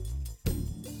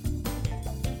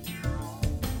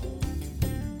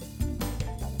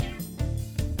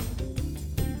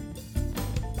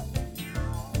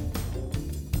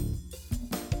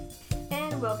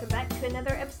welcome back to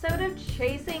another episode of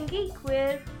Chasing Geek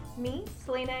with me,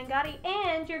 Selena and Gotti,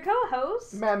 and your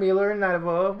co-host, Matt Mueller, Night of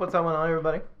Oa. What's going on,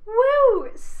 everybody? Woo!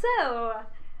 So,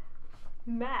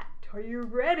 Matt, are you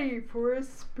ready for a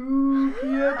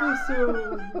spooky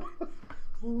episode?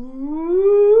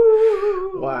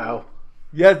 Ooh. Wow.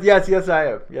 Yes, I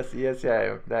am. Yes, I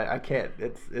am. I can't.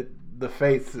 The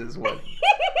face is what.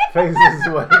 Face is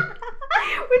what.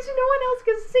 Which no one else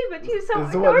can see but you. So,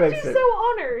 aren't you so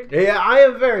honored? Yeah, I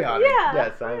am very honored. Yeah,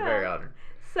 yes, I am very honored.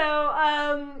 So,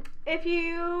 if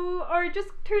you are just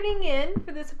tuning in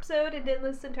for this episode and didn't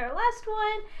listen to our last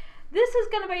one, this is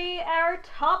going to be our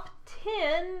top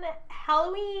 10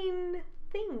 Halloween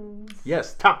things.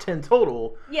 Yes, top 10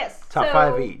 total. Yes. Top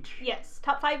 5 each. Yes,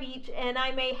 top 5 each, and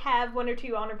I may have 1 or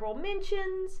 2 honorable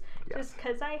mentions, just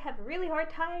because I have a really hard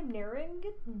time narrowing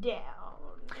it down.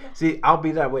 See, I'll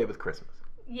be that way with Christmas.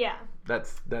 Yeah.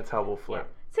 That's how we'll flip.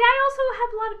 Yeah. See, I also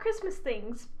have a lot of Christmas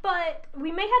things, but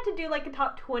we may have to do like a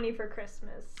top 20 for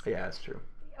Christmas. Yeah, that's true.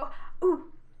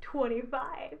 Ooh,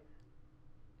 25.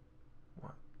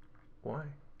 What? Why?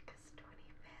 Because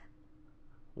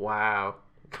 25th. Wow.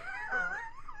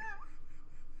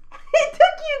 It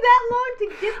took you that long to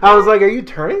get that. I was like, are you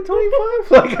turning 25?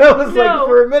 Like, I was like,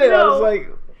 for a minute, I was like...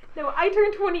 No, I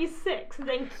turned 26,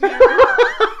 thank you.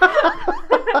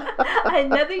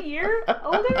 Another year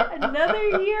older, another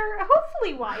year,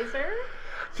 hopefully wiser.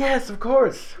 Yes, of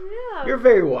course. Yeah. You're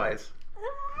very wise.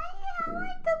 I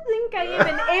like to think I am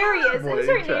in areas, in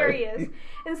certain areas.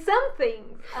 In some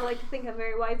things, I like to think I'm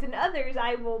very wise. In others,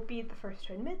 I will be the first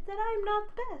to admit that I'm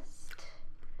not the best.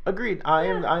 Agreed. I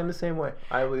am the same way.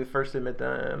 I will first admit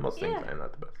that most things I'm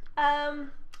not the best.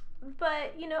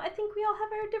 But, I think we all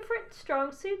have our different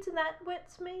strong suits, and that what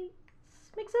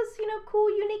makes us, cool,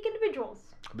 unique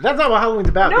individuals. But that's not what Halloween's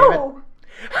about, No!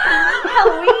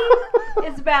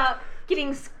 Halloween is about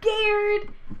getting scared.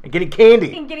 And getting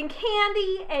candy.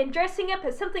 And dressing up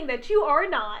as something that you are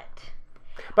not.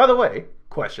 By the way,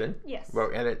 question. Yes.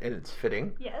 Well, and it's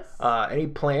fitting. Yes. Any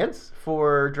plans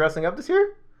for dressing up this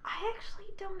year? I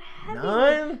actually don't have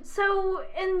None? any. So,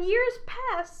 in years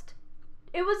past,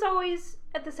 it was always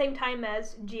at the same time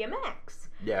as GMX.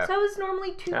 Yeah. So I was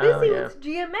normally too busy with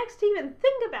GMX to even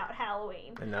think about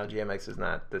Halloween. And now GMX is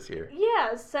not this year.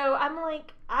 Yeah, so I'm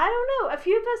like, I don't know. A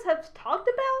few of us have talked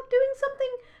about doing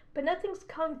something, but nothing's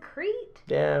concrete.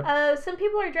 Yeah. Some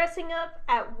people are dressing up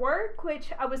at work,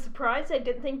 which I was surprised. I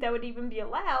didn't think that would even be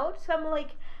allowed. So I'm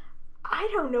like, I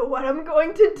don't know what I'm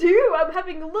going to do. I'm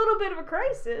having a little bit of a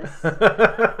crisis.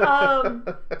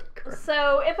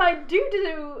 So if I do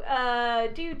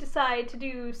decide to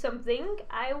do something,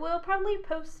 I will probably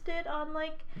post it on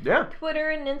Twitter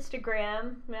and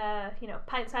Instagram.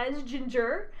 Pint-sized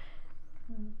ginger.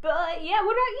 But yeah,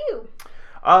 what about you?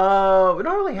 We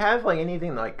don't really have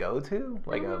anything to go to,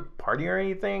 a party or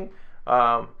anything.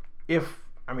 If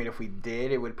we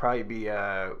did, it would probably be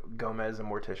Gomez and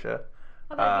Morticia.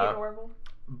 Oh, that'd be adorable.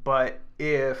 But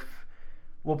we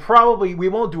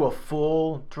won't do a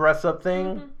full dress up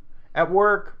thing at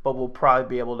work, but we'll probably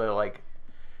be able to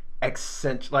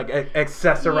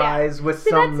accessorize with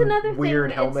some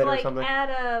weird helmet or something. At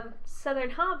a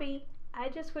Southern Hobby, I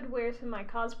just would wear some of my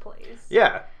cosplays.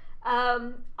 Yeah.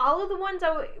 All of the ones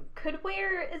I could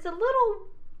wear is a little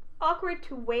awkward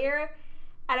to wear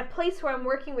at a place where I'm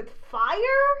working with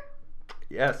fire.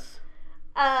 Yes.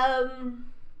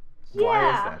 Yeah.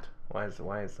 Why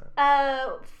is that?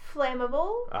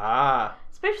 Flammable. Ah.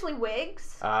 Especially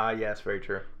wigs. Ah, yes, very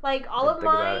true. All of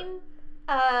mine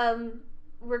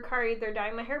require either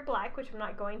dyeing my hair black, which I'm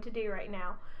not going to do right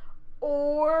now,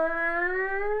 or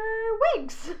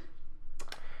wigs.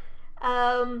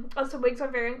 Also, wigs are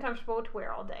very uncomfortable to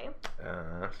wear all day.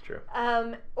 That's true.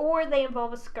 Or they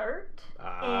involve a skirt,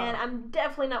 and I'm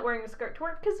definitely not wearing a skirt to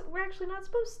work because we're actually not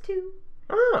supposed to.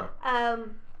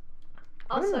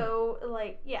 Also,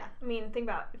 think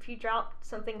about if you drop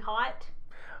something hot.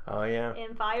 Oh, yeah.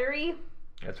 And fiery.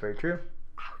 That's very true.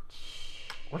 Ouch.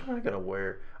 What am I going to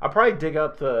wear? I'll probably dig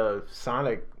up the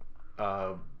Sonic,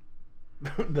 the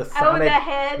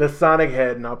head. The Sonic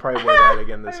head, and I'll probably wear that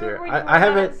again this year. I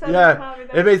haven't,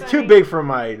 it's too big for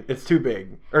it's too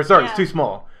big. Or, sorry, It's too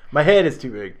small. My head is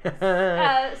too big.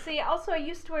 Also, I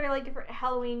used to wear, different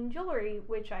Halloween jewelry,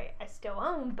 which I still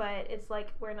own, but it's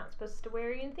we're not supposed to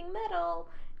wear anything metal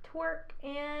to work,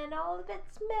 and all of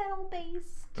it's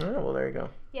metal-based. Oh, well, there you go.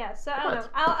 Yeah, so I don't know.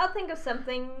 I'll think of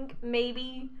something,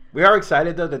 maybe. We are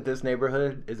excited, though, that this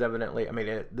neighborhood is evidently,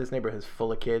 this neighborhood is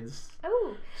full of kids.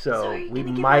 Oh. So we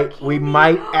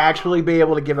might actually be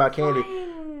able to give out candy.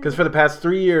 Because for the past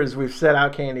 3 years, we've set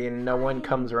out candy and no one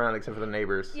comes around except for the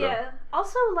neighbors. So. Yeah.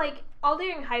 Also, all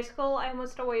during high school, I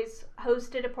almost always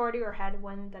hosted a party or had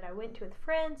one that I went to with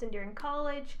friends. And during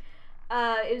college,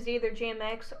 it was either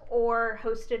GMX or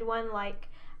hosted one. Like,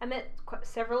 I met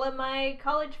several of my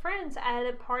college friends at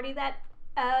a party that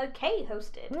Kay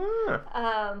hosted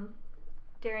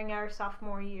during our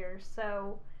sophomore year.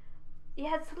 So,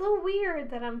 yeah, it's a little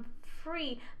weird that I'm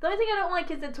free. The only thing I don't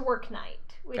like is it's work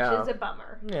night, which is a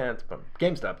bummer. Yeah, it's a bummer.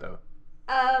 GameStop, though.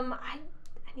 I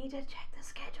need to check the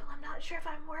schedule. I'm not sure if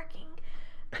I'm working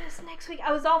this next week.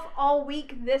 I was off all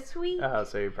week this week. Oh,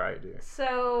 so you probably do.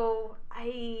 So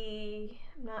I'm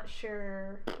not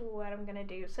sure what I'm gonna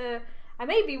do. So I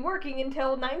may be working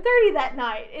until 9:30 that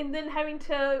night, and then having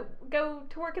to go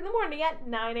to work in the morning at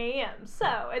 9 a.m.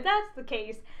 So if that's the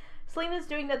case, Selena's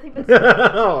doing nothing but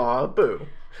aw, boo.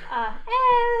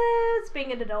 As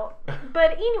being an adult.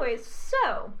 But anyways,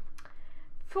 so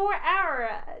for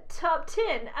our top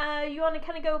 10, you want to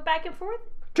kind of go back and forth?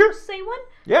 Sure. Say one?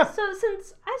 Yeah. So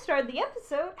since I started the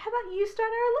episode, how about you start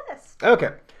our list? Okay.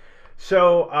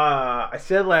 So I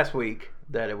said last week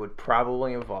that it would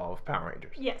probably involve Power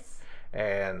Rangers. Yes.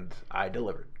 And I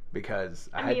delivered because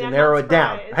I had to I'm narrow not it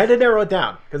down. surprised. I had to narrow it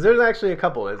down because there's actually a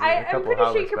couple. I'm pretty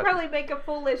sure you could probably make a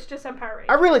full list just on Power Rangers.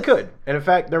 I really could. And in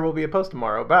fact, there will be a post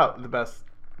tomorrow about the best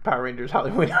Power Rangers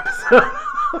Halloween episode.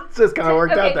 It's just kind of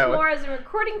worked out that way. Tomorrow is in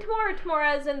recording tomorrow, or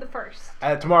tomorrow is in the first?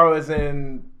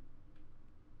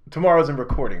 Tomorrow's in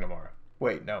recording tomorrow.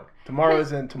 Wait, no. Tomorrow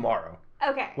is in tomorrow.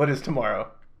 Okay. What is tomorrow?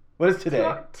 What is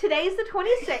today? Today's the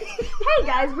 26th. Hey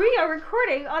guys, we are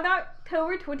recording on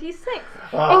October 26th.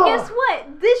 Oh. And guess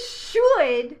what? This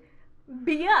should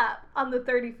be up on the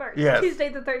 31st. Yes. Tuesday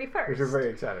the 31st. Which we're very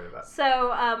excited about.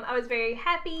 So I was very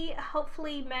happy.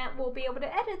 Hopefully Matt will be able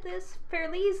to edit this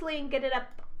fairly easily and get it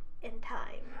up in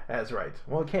time. That's right.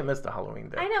 Well, can't miss the Halloween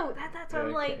day. I know. That's what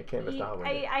I'm like. I can't miss the Halloween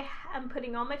day. I'm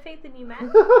putting all my faith in you, Matt.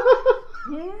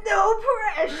 No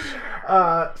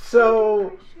pressure.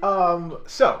 So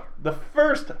the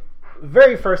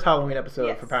very first Halloween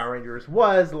episode for Power Rangers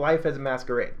was Life as a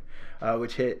Masquerade,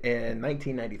 which hit in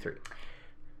 1993.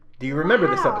 Do you remember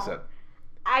this episode?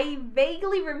 I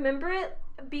vaguely remember it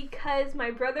because my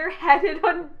brother had it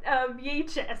on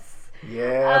VHS.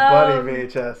 Yeah, buddy,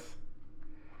 VHS.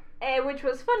 Which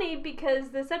was funny because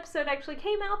this episode actually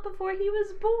came out before he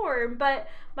was born. But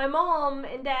my mom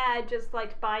and dad just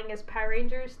liked buying us Power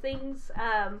Rangers things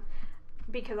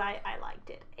because I liked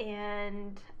it.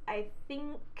 And I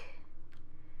think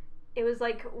it was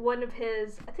like one of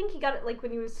his, I think he got it like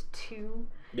when he was 2.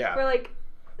 Yeah. For like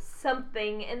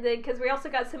something. And then because we also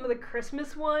got some of the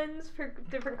Christmas ones for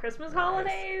different Christmas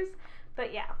holidays.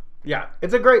 But yeah. Yeah,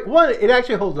 it's a great one. It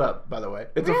actually holds up, by the way.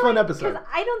 It's a fun episode. Because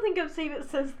I don't think I've seen it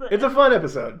since then. It's a fun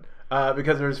episode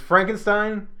because there's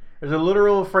Frankenstein. There's a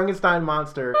literal Frankenstein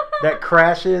monster that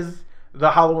crashes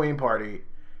the Halloween party,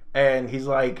 and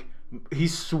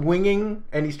he's swinging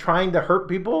and he's trying to hurt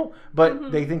people,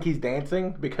 but they think he's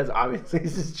dancing because obviously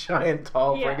he's this giant,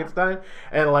 tall Frankenstein.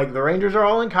 And like the Rangers are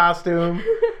all in costume,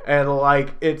 and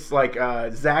like it's like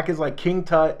Zach is like King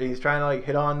Tut, and he's trying to like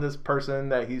hit on this person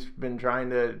that he's been trying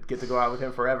to get to go out with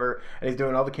him forever, and he's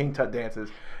doing all the King Tut dances.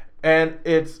 And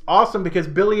it's awesome because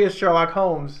Billy is Sherlock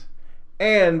Holmes,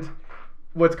 and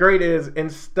what's great is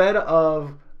instead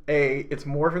of it's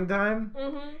morphing time.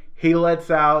 He lets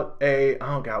out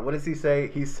what does he say?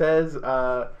 He says,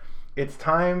 it's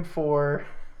time for,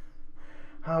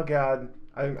 I'm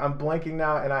blanking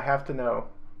now and I have to know.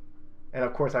 And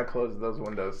of course I closed those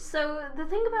windows. So the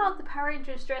thing about the Power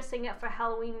Rangers dressing up for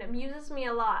Halloween amuses me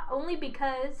a lot, only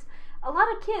because a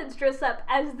lot of kids dress up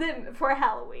as them for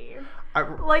Halloween.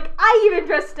 I even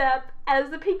dressed up as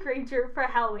the Pink Ranger for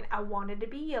Halloween. I wanted to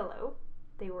be yellow.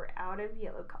 They were out of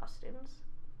yellow costumes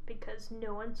because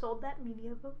no one sold that many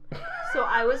of them. So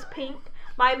I was pink.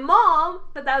 My mom,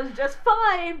 but that was just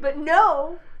fine. But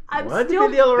no, I'm still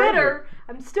bitter.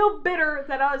 I'm still bitter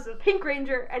that I was a Pink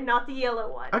Ranger and not the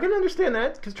yellow one. I can understand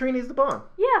that because Trini's the bomb.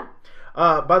 Yeah.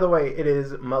 By the way, it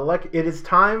is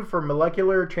time for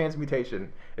molecular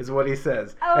transmutation, is what he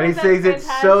says. Oh, and he says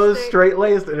it's so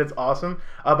straight-laced and it's awesome.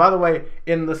 By the way,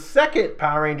 in the second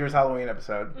Power Rangers Halloween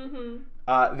episode,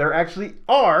 there actually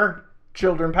are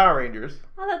children Power Rangers.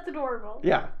 Oh, that's adorable.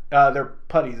 Yeah. They're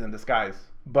putties in disguise.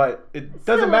 But it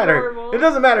doesn't matter. Adorable. It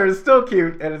doesn't matter. It's still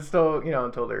cute, and it's still,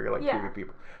 until they're like cute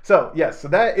people. So, yes, so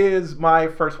that is my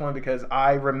first one because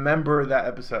I remember that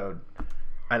episode,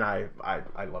 and I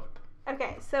love it.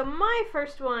 Okay, so my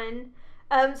first one,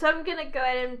 so I'm going to go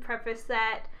ahead and preface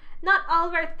that not all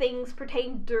of our things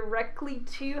pertain directly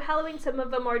to Halloween. Some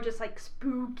of them are just like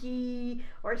spooky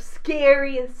or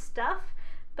scary stuff.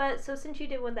 But so since you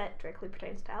did one that directly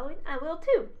pertains to Halloween, I will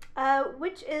too.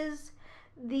 Which is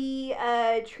the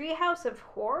Treehouse of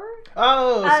Horror.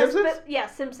 Oh, Simpsons?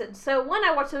 Simpsons. So one,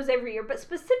 I watch those every year, but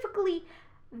specifically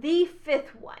the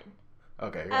 5th one.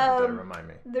 Okay, you're going to remind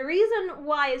me. The reason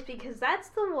why is because that's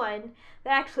the one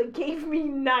that actually gave me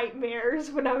nightmares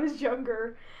when I was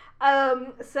younger.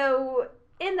 So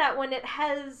in that one, it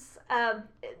has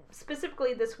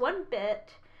specifically this one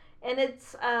bit, and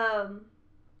it's a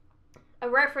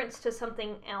reference to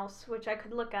something else, which I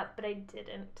could look up, but I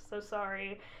didn't. So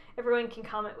sorry. Everyone can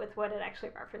comment with what it actually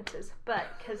references, but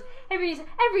because every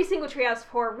single Treehouse of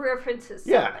Horror references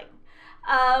something.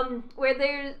 Where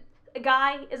there's a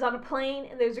guy is on a plane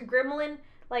and there's a gremlin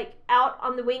like out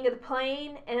on the wing of the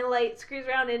plane, and it like screws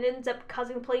around and ends up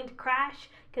causing the plane to crash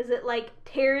because it like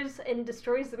tears and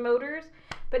destroys the motors,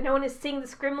 but no one is seeing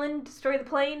this gremlin destroy the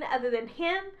plane other than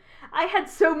him. I had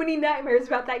so many nightmares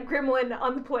about that gremlin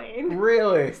on the plane.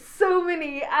 Really? So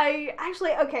many.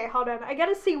 Okay, hold on. I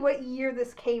gotta see what year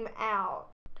this came out.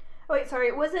 Oh wait, sorry,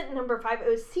 it wasn't number 5, it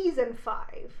was season 5.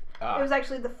 It was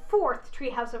actually the 4th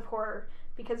Treehouse of Horror,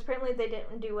 because apparently they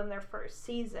didn't do in their first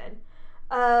season.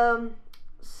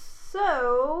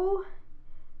 So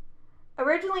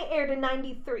originally aired in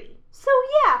 93. So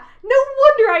yeah, no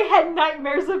wonder I had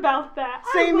nightmares about that.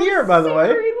 Same year, by the way. I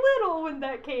was very little when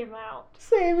that came out.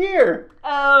 Same year.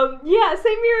 Yeah,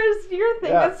 same year as your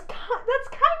thing. Yeah. That's kind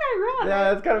of ironic.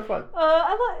 Yeah, that's kind of fun.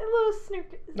 I thought a little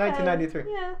snoop.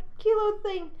 1993. Yeah, cute little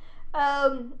thing.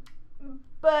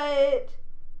 But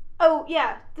oh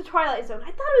yeah, the Twilight Zone.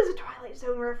 I thought it was a Twilight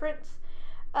Zone reference.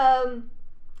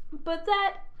 But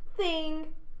that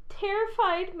thing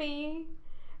terrified me.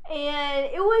 And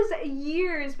it was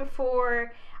years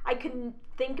before I could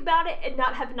think about it and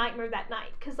not have a nightmare that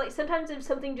night. Because like sometimes if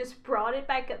something just brought it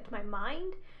back up to my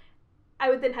mind, I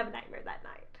would then have a nightmare that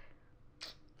night.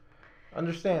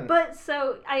 Understand. But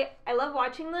so I love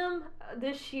watching them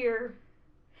this year.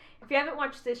 If you haven't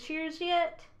watched this year's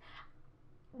yet,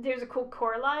 there's a cool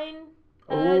Coraline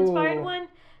inspired one.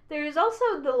 There's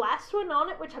also the last one on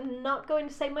it, which I'm not going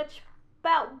to say much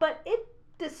about, but it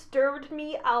disturbed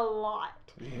me a lot.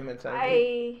 Human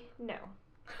centipede? No.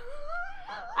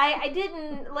 I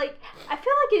didn't, like, I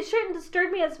feel like it shouldn't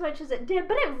disturb me as much as it did,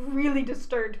 but it really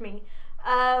disturbed me.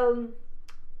 I'm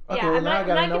not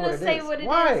going to say what it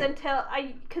is until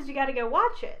because you got to go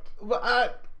watch it. Well,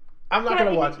 I'm not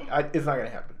going to watch it. It's not going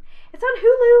to happen. It's on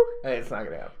Hulu. Hey, it's not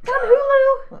going to happen. It's on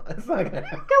Hulu. It's not going to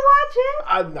happen. Go watch it.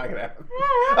 I'm not going to happen.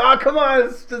 Oh, come on.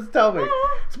 Just tell me.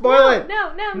 Spoil it.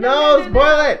 No,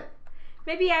 spoil it.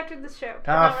 Maybe after the show.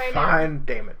 Fine. Now.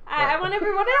 Damn it. I want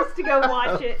everyone else to go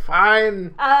watch it.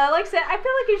 Fine. Like I said, I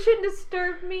feel like it shouldn't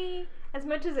disturb me as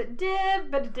much as it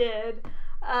did, but it did.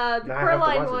 The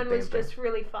Coraline one was just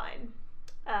really fun.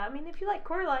 I mean, if you like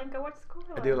Coraline, go watch the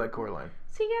Coraline. I do like Coraline.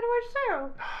 So you gotta watch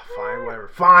Sarah. Fine, whatever.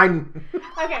 Fine.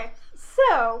 Okay,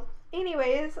 so,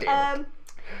 anyways,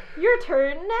 your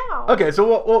turn now. Okay,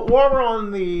 so while we're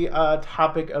on the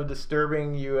topic of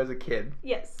disturbing you as a kid.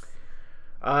 Yes.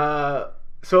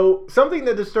 So something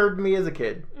that disturbed me as a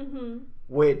kid,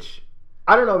 which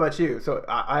I don't know about you. So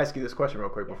I ask you this question real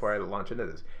quick before I launch into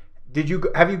this.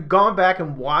 Have you gone back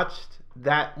and watched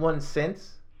that one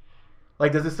since?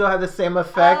 Like, does it still have the same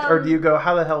effect, or do you go,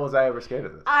 how the hell was I ever scared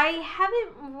of this? I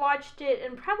haven't watched it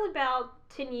in probably about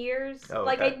 10 years. Oh, okay.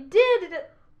 Like, I did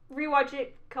rewatch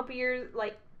it a couple years,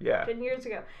 10 years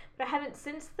ago. But I haven't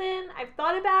since then. I've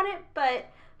thought about it, but,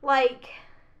 like,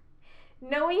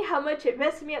 knowing how much it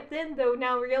messed me up then, though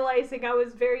now realizing I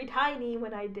was very tiny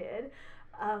when I did,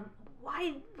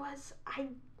 why was I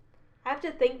have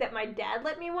to think that my dad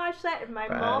let me watch that, and my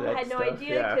mom had no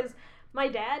idea, because my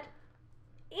dad,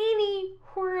 any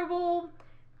horrible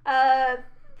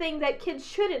thing that kids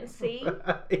shouldn't see,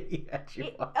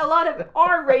 a lot of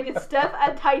R-rated stuff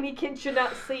a tiny kid should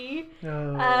not see,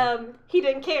 he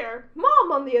didn't care.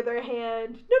 Mom, on the other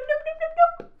hand,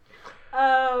 nope.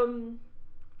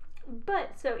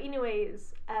 But, so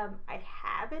anyways, I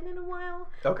haven't in a while.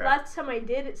 Okay. Last time I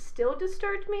did, it still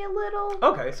disturbed me a little.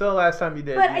 Okay, so last time you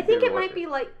did. But I think it might be,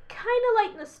 kind of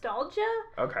like nostalgia.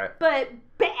 Okay. But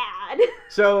bad.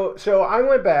 So I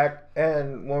went back,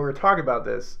 and when we were talking about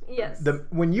this. Yes.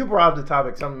 When you brought up the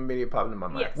topic, something immediately popped into my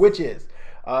mind. Yes. Which is,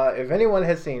 if anyone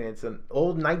has seen it, it's an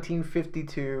old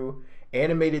 1952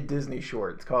 animated Disney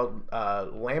short. It's called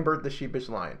Lambert the Sheepish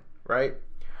Lion, right?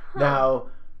 Huh. Now,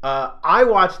 I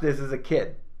watched this as a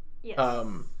kid. Yes.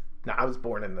 Now, I was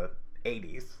born in the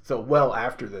 80s, so well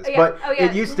after this. Oh, yeah. But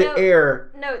it used to air.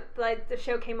 No, like the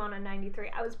show came on in 93.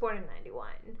 I was born in 91.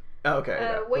 Okay.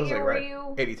 Yeah. What year were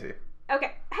you? 82.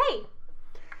 Okay. Hey.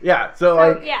 Yeah.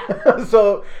 So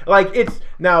it's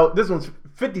now this one's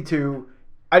 52.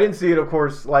 I didn't see it, of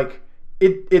course,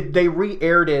 they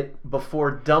re-aired it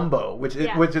before Dumbo, which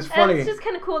is funny. It's just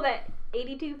kind of cool that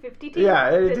 82, 52. Yeah,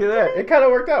 it did that. It kind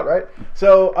of worked out, right?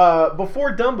 So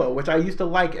before Dumbo, which I used to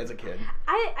like as a kid.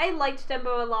 I liked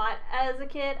Dumbo a lot as a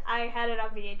kid. I had it on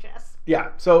VHS.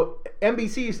 Yeah, so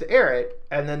NBC used to air it,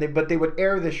 and then they would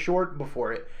air the short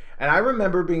before it, and I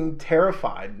remember being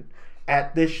terrified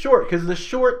at this short because the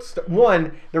short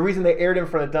the reason they aired it in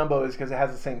front of Dumbo is because it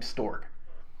has the same stork.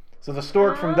 So the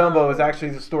stork from Dumbo is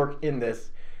actually the stork in this,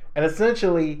 and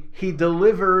essentially he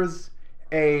delivers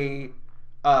a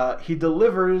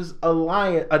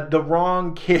lion, the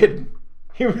wrong kid.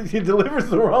 He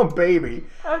delivers the wrong baby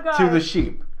to the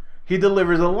sheep. He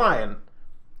delivers a lion.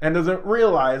 And doesn't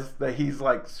realize that he's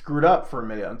like screwed up for a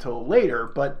minute until later,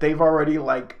 but they've already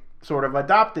like sort of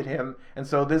adopted him, and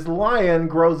so this lion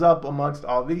grows up amongst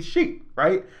all these sheep,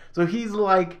 right? So he's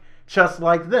like just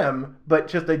like them, but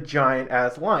just a giant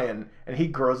ass lion, and he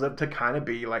grows up to kind of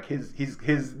be like his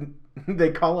they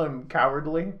call him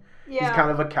cowardly. Yeah. He's kind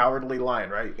of a cowardly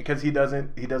lion, right? Because he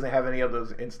doesn't have any of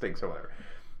those instincts or whatever.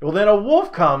 Well, then a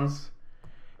wolf comes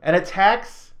and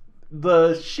attacks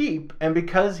the sheep, and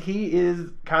because he is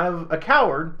kind of a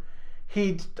coward,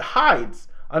 he hides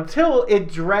until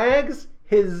it drags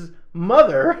his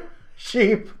mother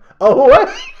sheep away.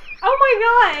 Oh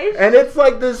my gosh! And it's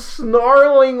like this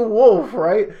snarling wolf,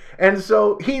 right? And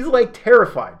so he's like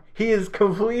terrified. He is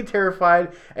completely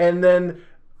terrified, and then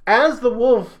as the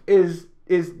wolf is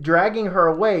dragging her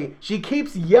away, she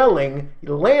keeps yelling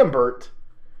Lambert,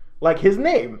 like his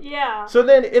name. Yeah. So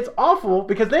then it's awful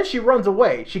because then she runs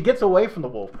away. She gets away from the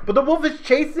wolf. But the wolf is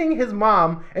chasing his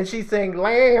mom and she's saying,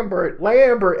 Lambert,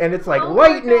 Lambert. And it's like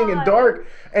lightning and dark.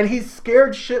 And he's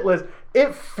scared shitless.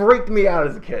 It freaked me out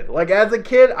as a kid. Like as a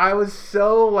kid, I was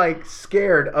so like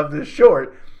scared of this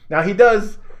short. Now he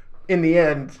does, in the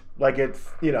end, like it's,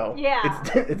 you know,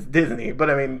 it's Disney. But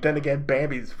I mean, then again,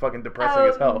 Bambi's fucking depressing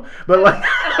as hell. But like,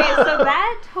 okay, so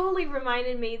that totally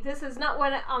reminded me. This is not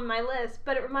one on my list,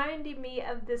 but it reminded me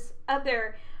of this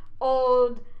other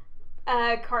old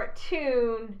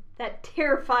cartoon that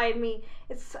terrified me.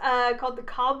 It's called The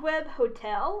Cobweb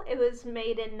Hotel. It was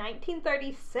made in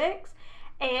 1936,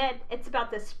 and it's about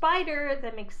this spider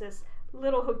that makes this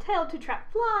little hotel to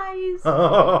trap flies.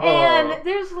 And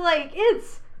there's like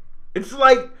it's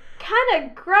like kind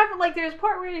of graphic. Like there's a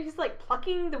part where he's like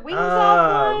plucking the wings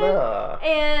off one.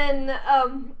 And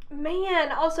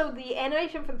man, also the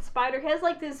animation for the spider has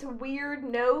like this weird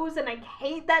nose, and I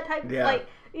hate that type of like,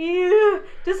 ew,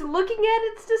 just looking at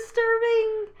it's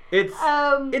disturbing.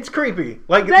 It's creepy.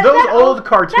 Like those old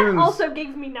cartoons. That also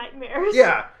gave me nightmares.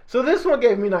 Yeah. So this one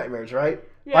gave me nightmares, right?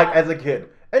 Yeah. Like as a kid.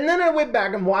 And then I went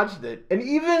back and watched it, and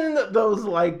even those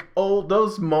like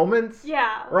those moments.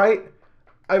 Yeah. Right.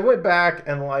 I went back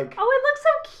and like... Oh, it looks so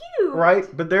cute! Right?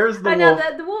 But there's the wolf.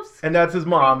 Know, the wolf's and that's his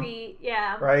mom. Creepy.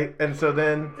 Yeah. Right? And so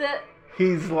then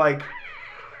he's like...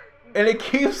 And it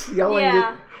keeps yelling.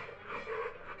 Yeah.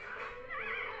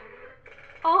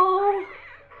 Oh.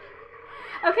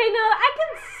 Okay, no, I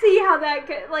can see how that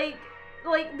could... Like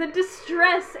the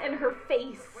distress in her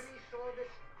face.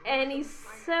 And he's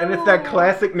so... And it's that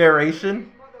classic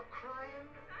narration.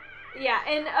 Yeah,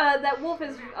 and that wolf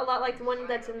is a lot like the one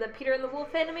that's in the Peter and the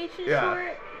Wolf animation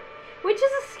short, which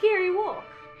is a scary wolf.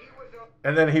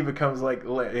 And then he becomes like,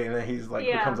 and then he's like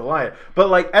becomes a lion. But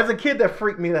like as a kid, that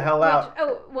freaked me the hell out.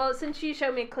 Oh, well, since you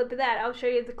showed me a clip of that, I'll show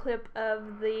you the clip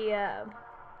of the.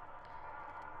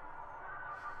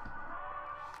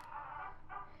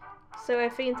 So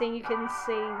if anything, you can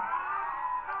see.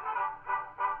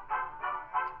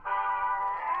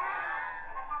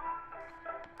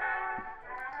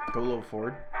 Go a little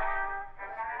forward.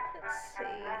 Let's see.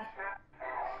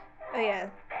 Oh, yeah.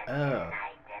 Oh.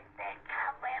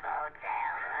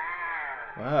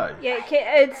 Wow. Yeah,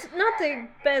 it's not the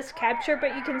best capture,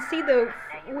 but you can see the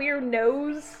weird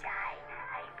nose.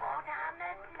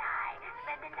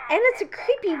 And it's a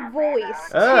creepy voice,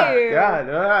 too. Oh,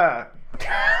 God.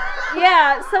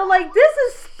 Yeah, so, like, this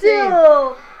is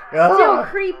still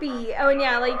creepy. Oh, and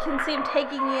yeah, like, you can see him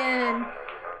taking in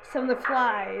some of the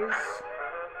flies.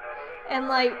 And,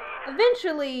 like,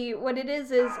 eventually what it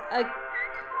is a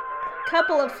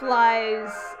couple of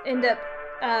flies end up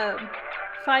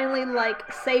finally, like,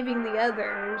 saving the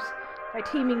others by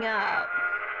teaming up.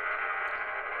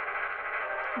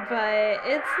 But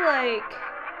it's, like...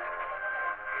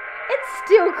 It's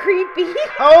still creepy.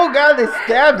 Oh, God, they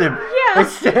stabbed him. Yeah. They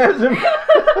stabbed him.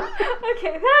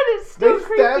 Okay, that is still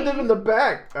creepy. They stabbed him in the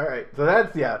back. All right, so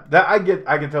that's, that I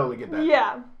can totally get that.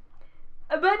 Yeah.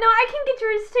 But no, I can get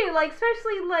yours too. Like,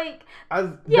 especially like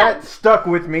that stuck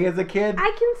with me as a kid. I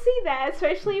can see that,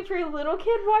 especially if you're a little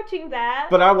kid watching that.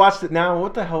 But I watched it now.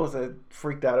 What the hell was I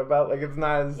freaked out about? Like, it's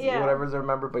not as whatever as I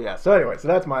remember. But yeah. So anyway, so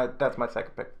that's my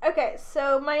second pick. Okay,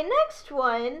 so my next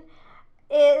one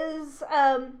is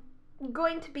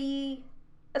going to be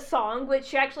a song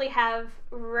which you actually have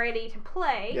ready to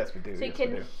play. Yes, we do. So you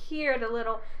can hear it a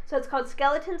little. So it's called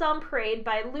Skeletons on Parade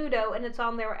by Ludo, and it's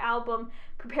on their album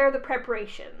Prepare the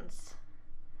Preparations.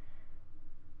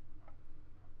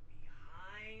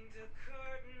 Behind a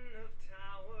curtain of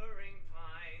towering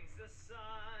pines, the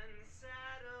sun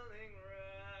settling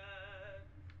red.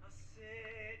 A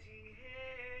city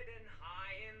hidden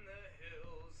high in the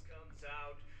hills comes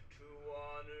out to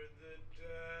honor the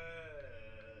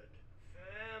dead.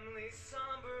 Families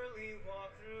somberly walk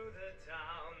through the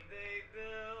town, they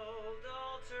build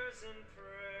altars and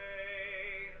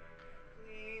pray.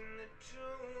 Clean the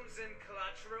tombs and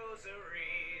clutch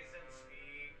rosaries and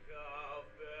speak of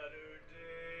better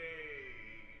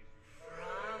days.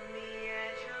 From the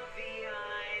edge of the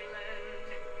island,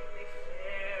 they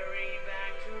ferry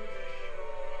back to the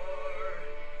shore.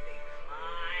 They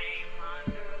climb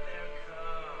under their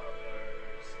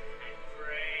covers and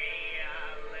pray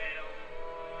a little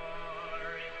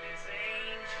more. In this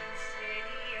ancient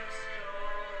city of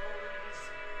stones,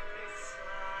 they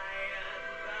sigh and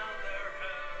bow their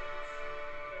heads.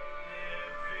 The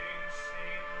living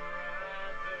seem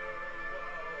rather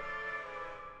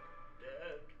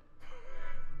dead.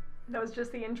 That was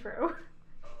just the intro. Oh,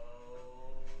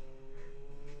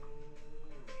 yeah.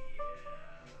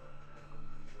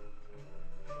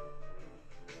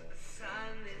 The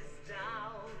sun is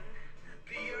down,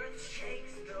 the earth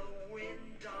shakes, the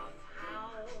wind doth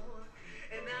howl,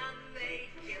 and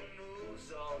unakin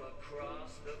moves all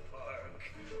across the park.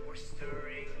 We're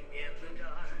stirring in the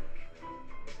dark.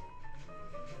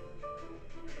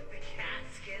 The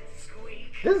caskets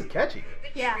squeak. This is catchy.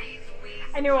 The Yeah. trees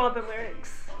wheeze. I knew all the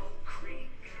lyrics. All creak,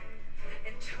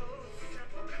 and toes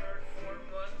sepulchred for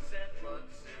months and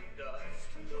months in dust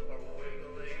are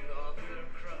wiggling off their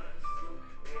crust.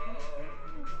 Whoa.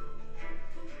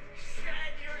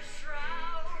 Shed your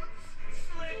shrouds,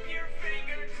 slip your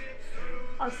fingertips through.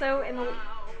 Also, in a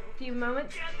few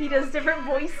moments, he does different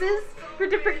voices for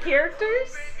different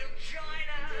characters.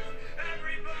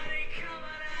 Everybody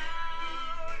coming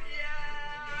out,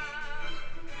 yeah.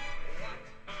 What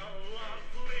a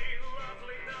lovely,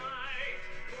 lovely night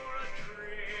for a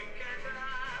drink and a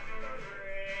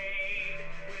parade.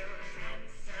 We'll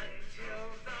dance until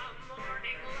the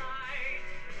morning light.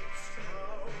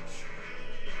 Don't be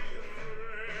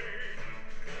afraid.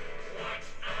 What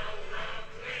a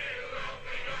lovely,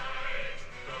 lovely night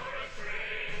for a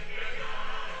drink and a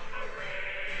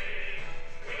parade.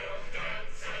 We'll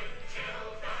dance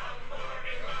until the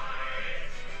morning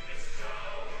light. Just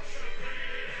don't you be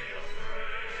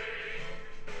afraid.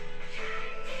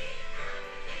 Candy,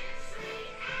 pumpkin,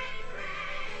 sweet and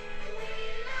bread. We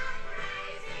love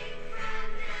rising from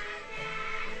the dead.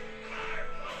 Our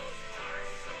posts, our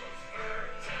souls burn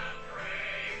to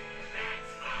pray.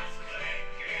 That's us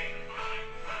clicking on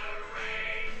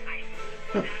parade. I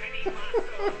don't have any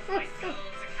muscles, my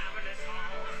soul's a cavernous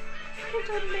hall. I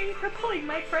don't need for pulling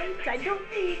my friends. I don't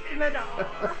need them at all.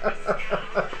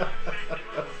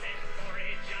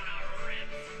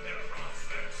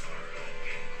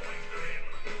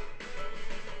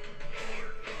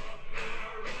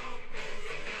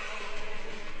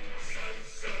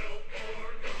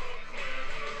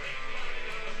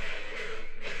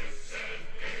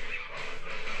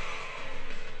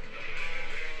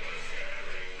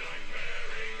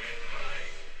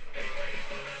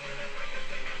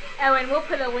 Oh, and we'll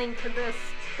put a link to this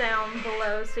down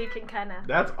below so you can kind of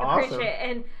That's awesome. appreciate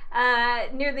it.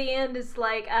 And near the end is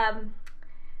like,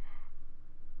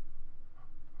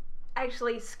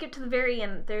 actually, skip to the very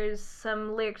end. There's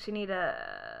some lyrics you need to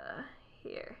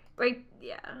hear. Right?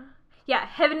 Yeah. Yeah,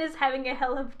 heaven is having a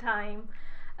hell of a time.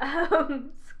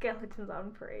 Skeletons on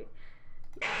parade.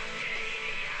 Yeah.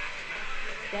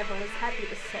 Devil is happy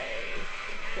to say.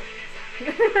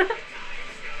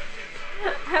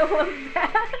 I love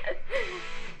that.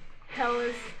 Hell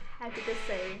is happy to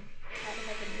say that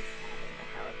heaven is having a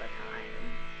hell of a time.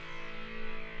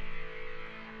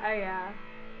 Oh yeah.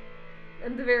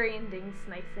 And the very ending's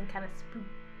nice and kind of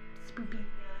spoopy.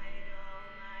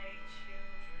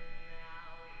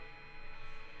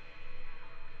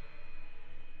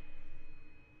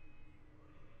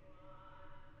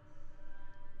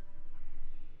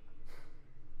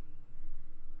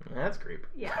 That's creepy.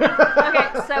 Yeah.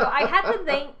 Okay, so I had to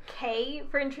thank Kay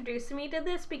for introducing me to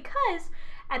this because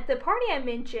at the party I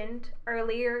mentioned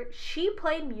earlier, she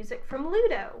played music from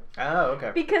Ludo. Oh,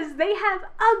 okay. Because they have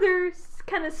other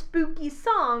kind of spooky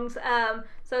songs.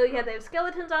 So yeah, they have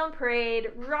Skeletons on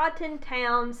Parade, Rotten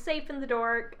Town, Safe in the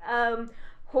Dark,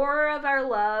 Horror of Our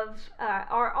Love,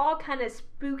 are all kind of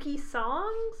spooky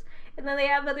songs. And then they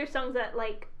have other songs that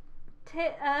like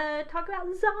talk about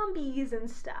zombies and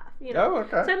stuff, you know. Oh,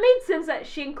 okay. So it made sense that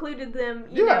she included them,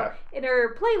 you know, in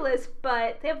her playlist.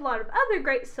 But they have a lot of other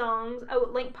great songs. Oh,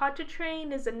 Link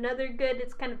Pontchartrain is another good.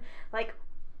 It's kind of like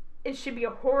it should be a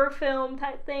horror film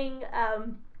type thing.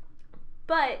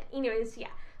 But anyways, yeah.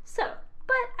 So,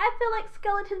 but I feel like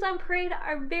Skeletons on Parade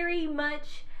are very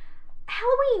much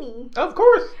Halloween-y. Of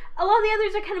course. A lot of the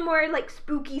others are kind of more like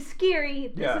spooky,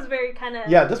 scary. This is very kind of...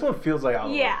 Yeah, this one feels like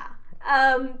Halloween. Yeah.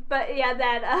 But yeah,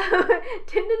 that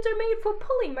tendons are made for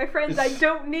pulling, my friends. I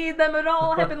don't need them at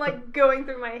all. Have been like going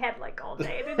through my head like all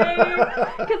day today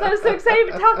because I was so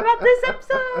excited to talk about this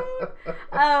episode.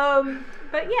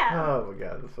 But yeah. Oh my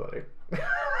god, that's funny.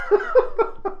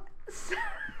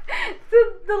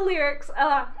 The lyrics,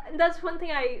 that's one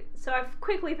thing I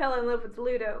quickly fell in love with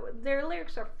Ludo. Their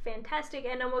lyrics are fantastic,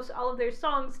 and almost all of their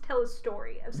songs tell a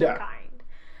story of some kind.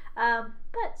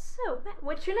 But so, Matt,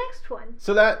 what's your next one?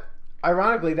 So that,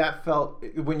 ironically, that felt,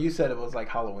 when you said it was like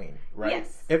Halloween, right?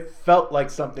 Yes. It felt like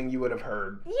something you would have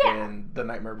heard in The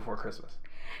Nightmare Before Christmas.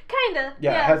 Kinda.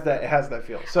 Yeah, it has that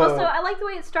feel. So also, I like the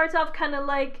way it starts off kind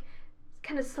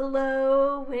of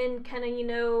slow and kind of, you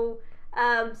know,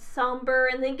 somber,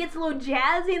 and then gets a little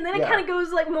jazzy, and then it kind of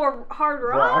goes like more hard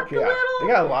rock a little. They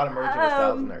got a lot of merging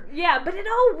styles in there. Yeah, but it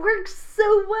all works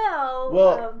so well.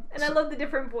 Well, and I love the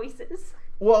different voices.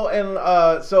 Well,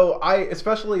 and so I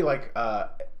especially like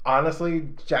honestly,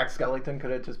 Jack Skellington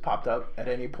could have just popped up at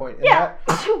any point in that.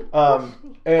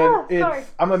 And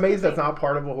I'm amazed that's not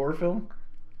part of a horror film.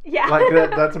 Yeah. Like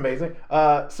that's amazing.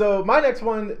 So my next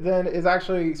one then is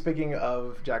actually, speaking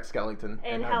of Jack Skellington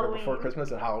and Nightmare Before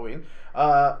Christmas and Halloween.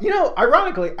 You know,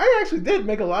 ironically, I actually did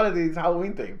make a lot of these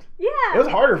Halloween themed. Yeah. It was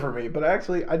harder for me, but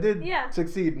I did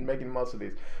succeed in making most of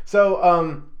these.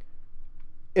 So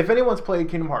if anyone's played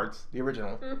Kingdom Hearts, the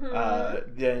original,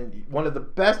 then one of the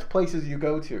best places you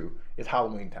go to is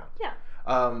Halloween Town. Yeah.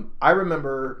 I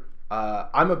remember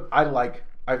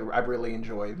I really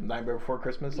enjoy Nightmare Before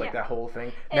Christmas, like that whole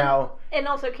thing. And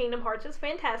also Kingdom Hearts is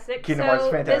fantastic. Kingdom Hearts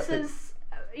is fantastic. This is,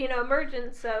 you know,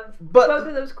 emergence of both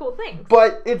of those cool things.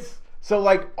 But it's, so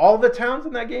like all the towns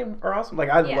in that game are awesome. Like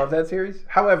I love that series.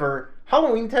 However,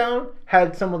 Halloween Town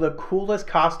had some of the coolest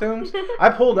costumes. I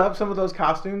pulled up some of those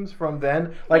costumes from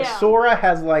then. Like Sora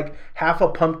has like half a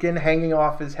pumpkin hanging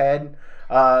off his head.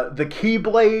 The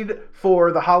Keyblade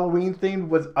for the Halloween theme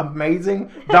was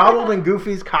amazing. Donald and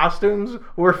Goofy's costumes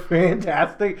were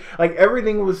fantastic. Like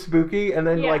everything was spooky, and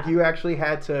then like you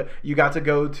got to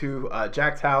go to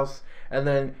Jack's house, and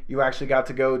then you actually got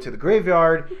to go to the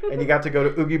graveyard, and you got to go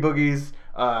to Oogie Boogie's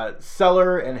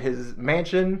cellar and his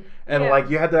mansion, and like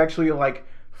you had to actually like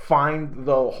find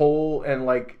the hole and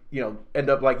like, you know, end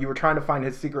up like you were trying to find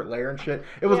his secret lair and shit.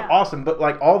 It was awesome, but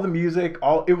like all the music,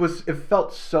 it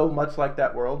felt so much like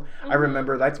that world. I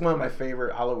remember that's one of my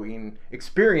favorite Halloween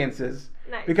experiences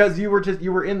because you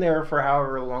were in there for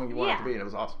however long you wanted to be, and it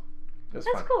was awesome. It was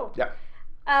fun. Cool. Yeah.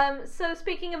 So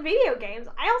speaking of video games,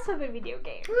 I also have a video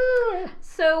game.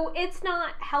 So it's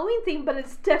not Halloween themed, but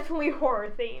it's definitely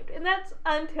horror themed, and that's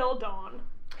Until Dawn.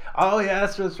 Oh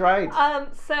yes, that's right.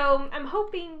 So I'm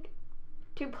hoping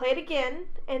to play it again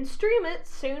and stream it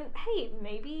soon. Hey,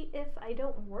 maybe if I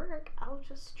don't work, I'll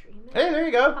just stream it. Hey, there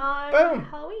you go. On Boom.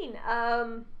 Halloween.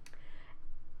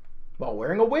 While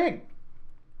wearing a wig.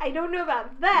 I don't know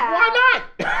about that. Why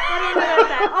not? I don't know about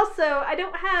that. Also, I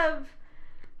don't have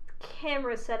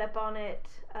camera set up on it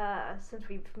since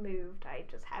we've moved. I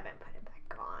just haven't put it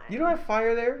back on. You don't have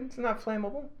fire there? It's not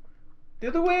flammable.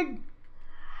 Do the wig.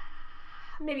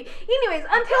 Maybe. Anyways,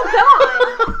 Until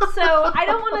Dawn. So I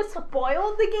don't want to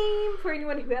spoil the game for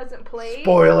anyone who hasn't played.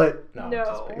 Spoil it.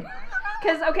 No.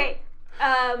 Because,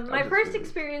 my first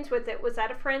experience with it was at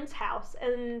a friend's house,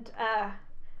 and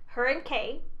her and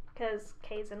Kay, because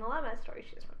Kay's in a lot of my stories.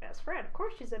 She's my best friend. Of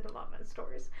course she's in a lot of my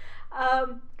stories.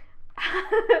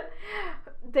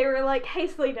 They were like, hey,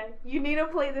 Selena, you need to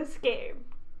play this game.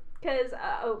 Because,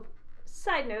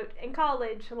 side note, in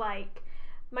college, like,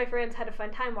 my friends had a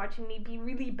fun time watching me be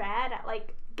really bad at,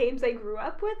 like, games I grew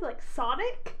up with, like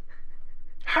Sonic.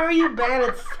 How are you bad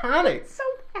at Sonic? So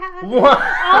bad. Wow.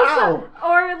 Also,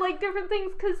 or, like, different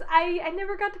things, because I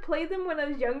never got to play them when I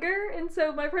was younger, and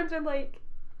so my friends are like,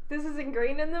 this is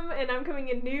ingrained in them, and I'm coming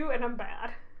in new, and I'm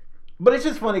bad. But it's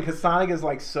just funny, because Sonic is,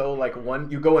 like, so, like,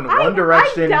 you go in one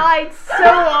direction. I died so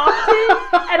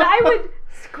often, and I would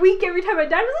squeak every time I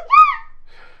died. I was like,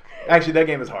 yeah! Actually, that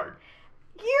game is hard.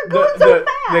 You're going so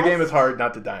fast. The game is hard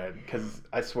not to die in, because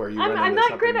I swear you run into I'm not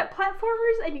something. good at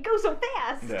platformers, and you go so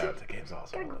fast. Yeah, the game's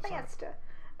awesome. Gotta go fast.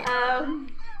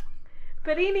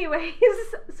 But anyways,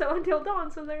 so Until Dawn,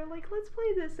 so they're like, let's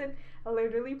play this, and I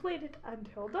literally played it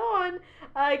until dawn,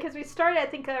 because we started, I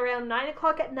think, around 9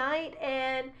 o'clock at night,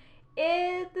 and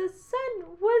the sun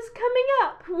was coming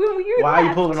up when we were left.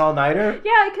 You pulled an all-nighter?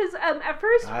 Yeah, because at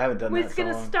first I haven't done was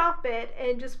going to stop it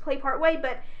and just play part way,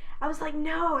 but I was like,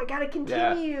 no, I gotta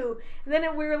continue. Yeah. And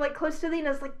then we were like close to the end,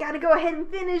 I was like, gotta go ahead and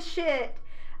finish it.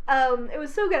 It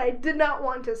was so good, I did not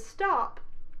want to stop.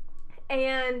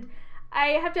 And I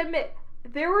have to admit,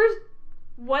 there was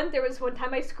one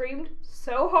time I screamed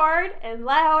so hard and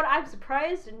loud, I'm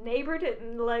surprised a neighbor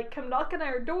didn't like come knock on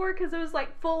our door, because it was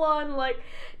like full on like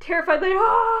terrified,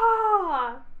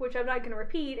 like which I'm not going to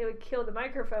repeat, it would kill the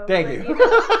microphone. Thank you.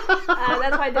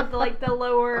 That's why I did the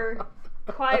lower,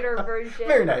 quieter version.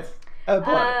 Very nice. I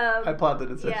applaud the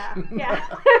decision. Yeah.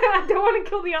 I don't want to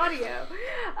kill the audio.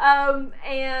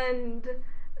 And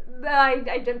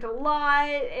I jumped a lot,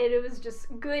 and it was just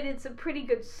good. It's a pretty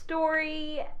good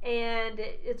story, and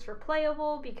it's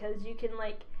replayable, because you can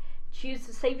like choose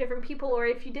to save different people, or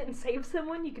if you didn't save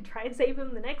someone, you could try and save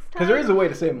them the next time. Because there is a way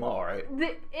to save them all, right?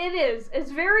 It is.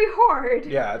 It's very hard.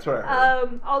 Yeah, that's what I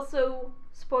heard. Also,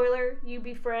 spoiler, you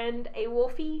befriend a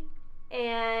wolfie,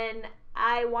 and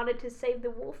I wanted to save the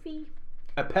wolfie.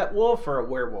 A pet wolf or a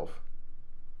werewolf?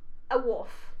 A wolf.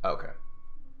 Okay.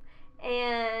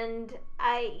 And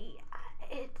I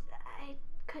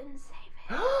couldn't save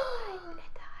it.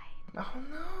 It died. Oh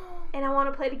no. And I want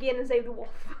to play it again and save the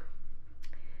wolf.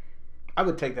 I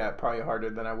would take that probably harder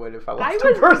than I would if I lost I a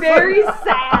person. was very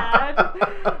sad.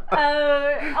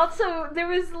 Also, there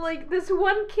was like this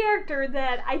one character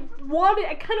that I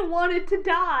kind of wanted to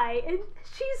die, and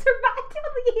she survived till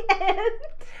the end.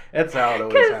 That's how it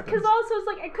always happens. Because also, it's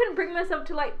like I couldn't bring myself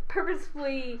to like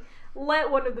purposefully let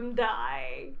one of them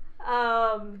die.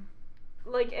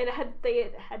 Like it had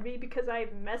to be because I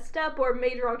messed up or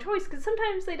made the wrong choice. Because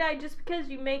sometimes they die just because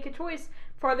you make a choice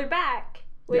farther back,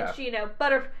 which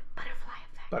butterfly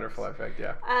effect. Butterfly effect,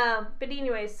 yeah. But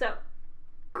anyway, so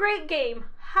great game,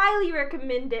 highly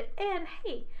recommend it, and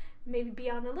hey, maybe be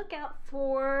on the lookout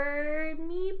for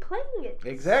me playing it.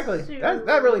 Exactly. Soon.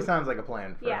 That really sounds like a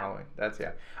plan for Halloween.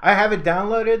 I have it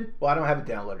downloaded. Well, I don't have it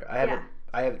downloaded.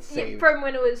 I have it saved. From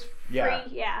when it was free,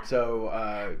 yeah.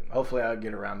 So, hopefully I'll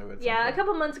get around to it. Yeah, a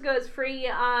couple months ago it's free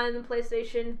on the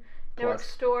PlayStation Network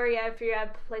Store, if you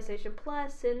have PlayStation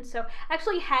Plus, and so I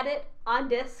actually had it on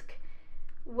disc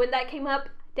when that came up,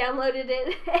 downloaded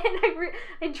it, and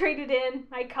I traded in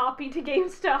my copy to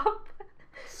GameStop.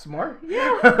 Smart.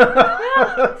 Yeah.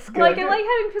 Like I like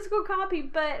having physical copy,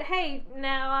 but hey,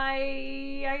 now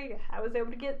I was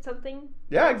able to get something.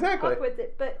 Yeah, exactly. Up with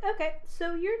it, but okay.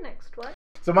 So your next one.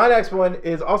 So my next one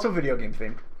is also video game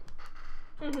themed.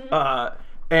 Mm-hmm.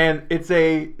 And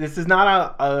this is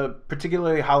not a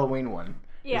particularly Halloween one.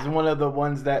 Yeah. This is one of the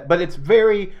ones but it's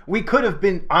we could have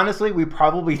been, honestly, we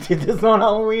probably did this on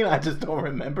Halloween. I just don't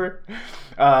remember.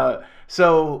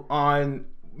 So on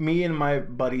me and my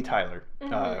buddy Tyler,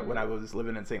 when I was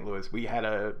living in St. Louis, we had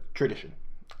a tradition.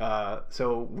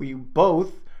 So we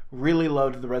both really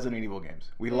loved the Resident Evil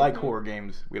games. We like horror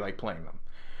games. We like playing them.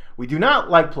 We do not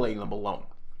like playing them alone.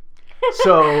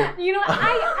 So you know,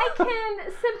 I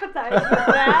can sympathize with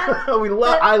that.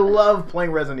 I love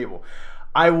playing Resident Evil.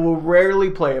 I will rarely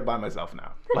play it by myself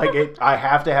now. Like I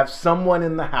have to have someone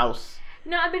in the house.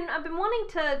 No, I've been wanting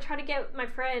to try to get my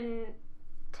friend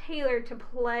Taylor to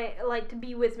play, like to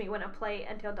be with me when I play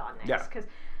Until Dawn next. Yeah. Because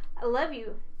I love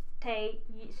you, Tay.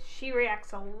 She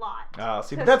reacts a lot. Oh,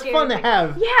 see, but that's fun to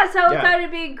have. Yeah, so I thought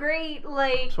it'd be great,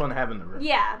 like. It's fun to have in the room.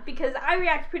 Yeah, because I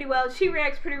react pretty well. She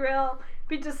reacts pretty well.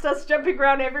 Be just us jumping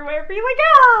around everywhere, being like,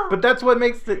 ah! But that's what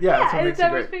makes it, it's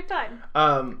always been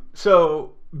fun.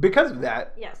 So because of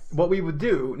that, yes, what we would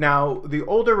do now, the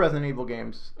older Resident Evil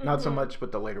games, not so much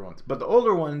with the later ones, but the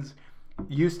older ones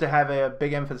used to have a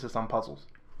big emphasis on puzzles.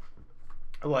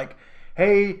 Like,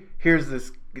 hey, here's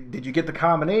this. Did you get the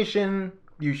combination?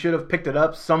 You should have picked it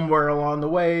up somewhere along the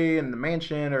way in the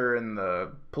mansion or in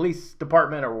the police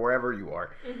department or wherever you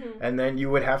are. And then you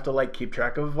would have to like keep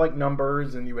track of like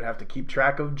numbers, and you would have to keep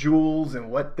track of jewels and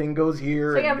what thing goes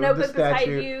here. So you have a notebook beside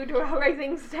you to write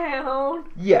things down.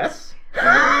 Yes.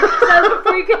 So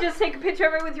before you could just take a picture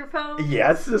of it with your phone.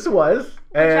 Yes, this was.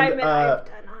 Which I've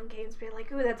done on games, being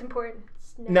like, ooh, that's important.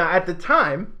 Now at the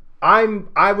time,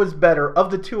 I was better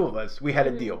of the two of us. We had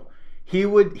a deal. he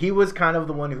was kind of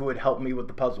the one who would help me with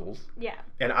the puzzles. Yeah.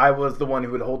 And I was the one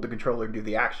who would hold the controller and do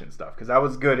the action stuff because I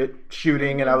was good at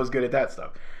shooting and I was good at that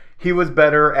stuff. He was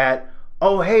better at,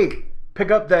 oh hey,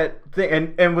 pick up that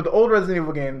thing. And with the old Resident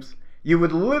Evil games, you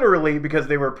would literally, because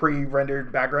they were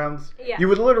pre-rendered backgrounds, you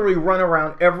would literally run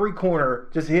around every corner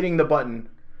just hitting the button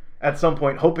at some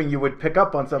point, hoping you would pick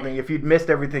up on something if you'd missed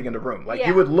everything in the room. Like,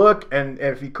 you would look, and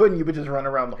if you couldn't, you would just run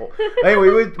around the whole...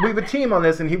 Anyway, we would team on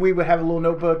this, and we would have a little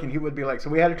notebook, and he would be like...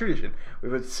 So we had a tradition. We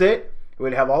would sit, we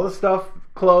would have all the stuff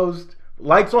closed,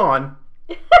 lights on.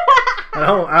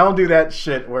 I don't do that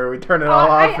shit where we turn it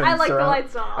all off. I like the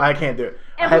lights on. I can't do it.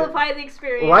 Amplify the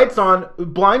experience. Lights on,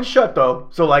 blinds shut though,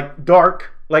 so like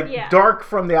dark, dark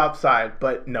from the outside.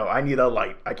 But no, I need a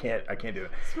light. I can't do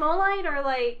it. Small light or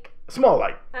like small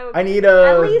light. Okay. I need a.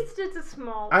 At least it's a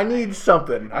small light. I need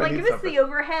something. Like if it's the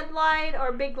overhead light or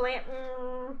a big lamp.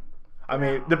 I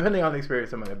mean, depending on the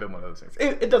experience, it might have been one of those things.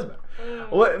 It doesn't matter.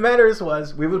 What matters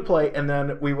was we would play, and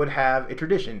then we would have a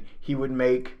tradition. He would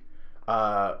make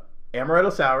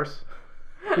amaretto sours.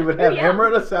 He would have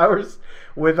amaretto sours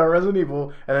with our Resident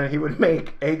Evil, and then he would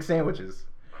make egg sandwiches.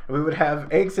 And we would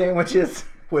have egg sandwiches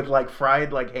with like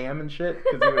fried like ham and shit.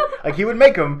 He would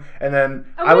make them, and then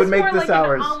I would make the like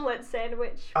sours. An omelet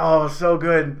sandwich. Oh, so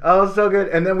good. Oh, so good.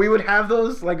 And then we would have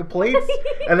those like plates,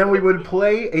 and then we would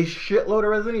play a shitload of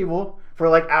Resident Evil for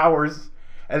like hours.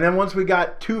 And then once we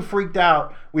got too freaked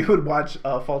out, we would watch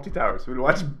Fawlty Towers. We'd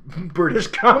watch British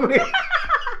comedy.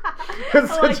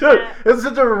 It's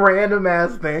such a random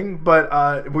ass thing,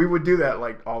 but we would do that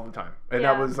like all the time, and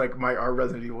that was like our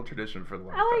Resident Evil tradition for the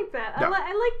long time. I like that. Yeah.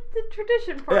 I like the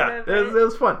tradition part of it. It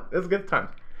was fun. It was a good time.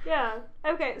 Yeah.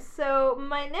 Okay. So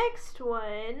my next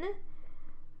one,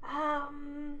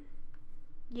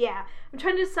 yeah, I'm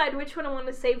trying to decide which one I want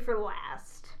to save for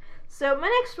last. So my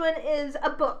next one is a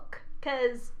book,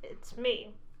 because it's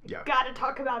me. Yeah. Gotta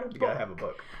talk about a book. You gotta have a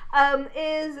book.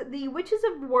 Is The Witches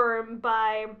of Worm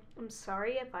by, I'm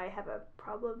sorry if I have a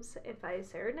problem if I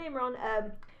say her name wrong,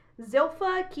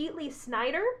 Zilpha Keatley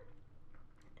Snyder.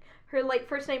 Her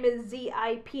first name is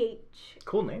Z-I-P-H.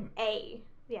 Cool name. A.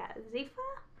 Yeah,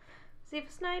 Zilpha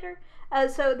Snyder.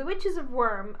 So The Witches of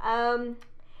Worm. The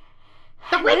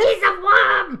Witches of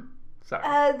Worm!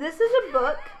 Sorry. This is a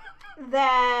book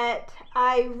that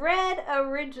I read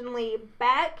originally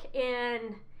back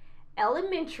in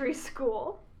elementary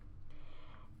school,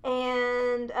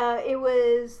 and it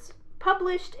was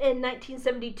published in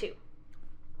 1972,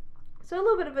 so a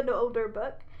little bit of an older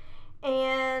book,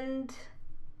 and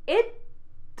it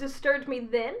disturbed me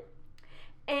then,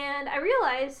 and I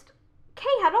realized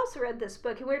Kay had also read this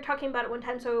book, and we were talking about it one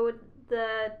time, so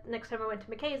the next time I went to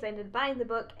McKay's, I ended up buying the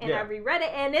book, and I reread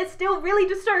it, and it's still really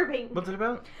disturbing. What's it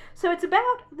about? So it's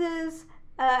about this,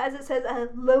 as it says, a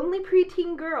lonely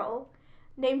preteen girl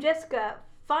named Jessica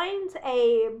finds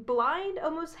a blind,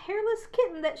 almost hairless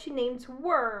kitten that she names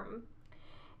Worm.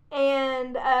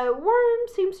 And Worm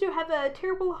seems to have a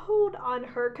terrible hold on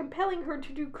her, compelling her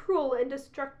to do cruel and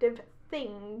destructive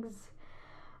things.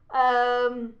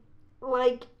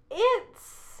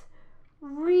 It's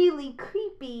really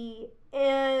creepy,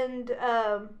 and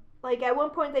at one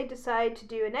point they decide to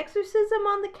do an exorcism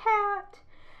on the cat,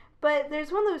 but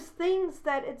there's one of those things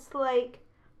that it's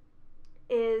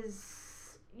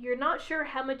you're not sure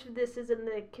how much of this is in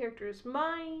the character's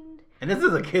mind. And this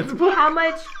is a kid's book? How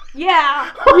much, yeah,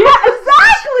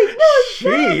 exactly, no,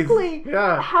 exactly. Jeez.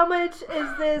 Yeah. How much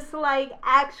is this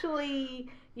actually,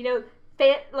 is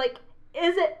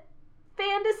it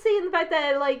fantasy in the fact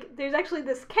that there's actually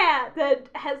this cat that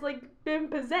has been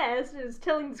possessed and is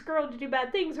telling this girl to do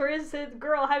bad things, or is it the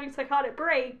girl having psychotic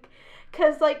break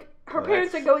because her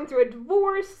parents are going through a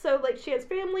divorce, so she has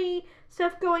family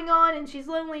stuff going on and she's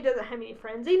lonely, doesn't have any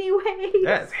friends anyway.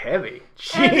 That's heavy.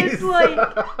 Jeez. And it's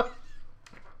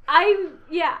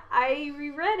I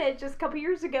reread it just a couple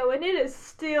years ago and it is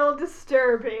still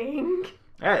disturbing.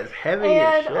 That is heavy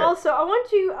as shit. And also I want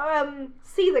to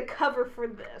see the cover for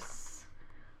this.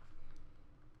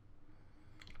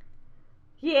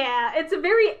 Yeah, it's a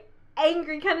very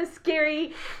angry, kind of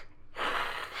scary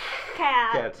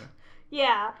cat.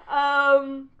 Yeah.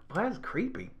 That's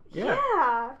creepy. Yeah.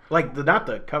 Yeah. Not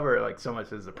the cover so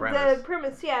much as the premise. The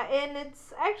premise, yeah. And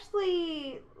it's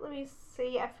actually, let me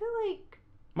see, I feel like...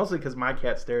 Mostly because my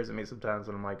cat stares at me sometimes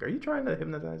and I'm like, are you trying to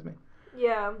hypnotize me?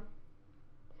 Yeah.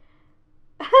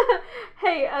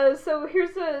 Hey, so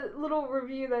here's a little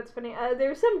review that's funny.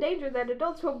 There's some danger that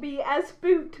adults will be as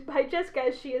spooked by Jessica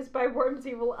as she is by Worm's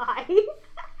evil eye.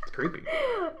 It's creepy.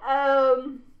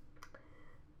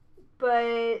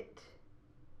 But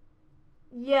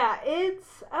yeah,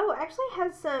 actually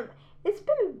has some It's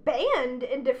been banned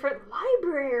in different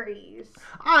libraries.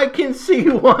 I can see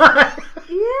why.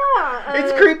 Yeah.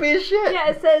 It's creepy as shit. Yeah,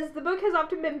 it says the book has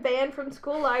often been banned from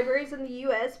school libraries in the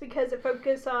U.S. because it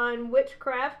focuses on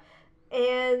witchcraft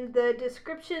and the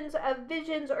descriptions of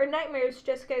visions or nightmares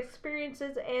Jessica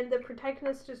experiences and the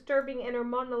protagonist's disturbing inner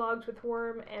monologues with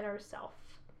Worm and herself.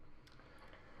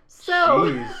 So,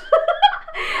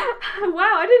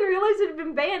 wow, I didn't realize it had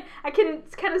been banned. I can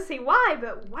kind of see why,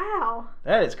 but wow.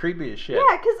 That is creepy as shit.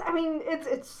 Yeah, because, I mean,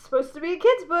 it's supposed to be a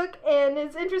kid's book, and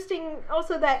it's interesting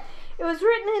also that it was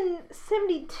written in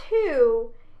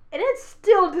 1972, and it's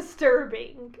still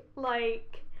disturbing.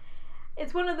 Like,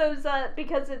 it's one of those,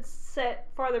 because it's set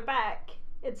farther back,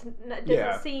 it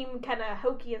doesn't seem kind of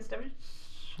hokey and stuff.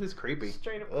 It's creepy.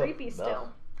 Straight up creepy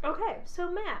still. Okay,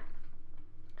 so Matt,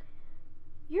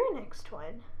 your next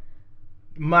one.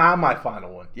 My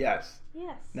final one, yes.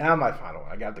 Yes. Now my final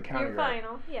one. I got the counter. Your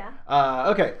final, yeah.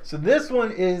 Okay, so this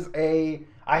one is I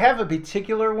have a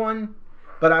particular one,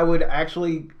 but I would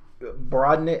actually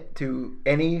broaden it to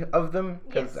any of them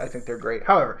because I think they're great.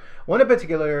 However, one in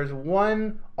particular is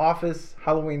one Office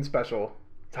Halloween special.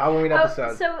 It's a Halloween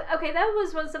episode. So, okay, that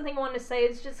was something I wanted to say.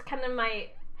 It's just kind of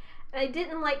I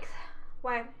didn't like,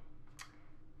 why...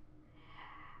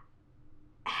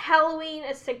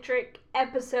 Halloween-eccentric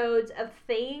episodes of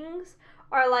things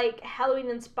are like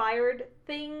Halloween-inspired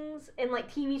things in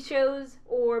like TV shows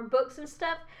or books and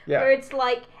stuff. Yeah. Where it's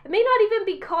like, it may not even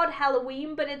be called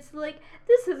Halloween, but it's like,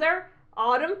 this is our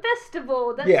autumn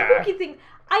festival. That spooky thing.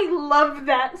 I love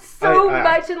that so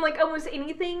much in like almost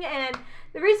anything. And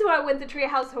the reason why I went the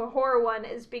Treehouse of Horror one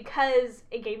is because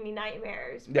it gave me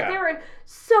nightmares. But there were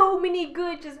so many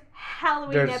good just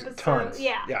Halloween episodes. Tons.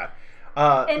 Yeah.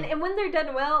 And when they're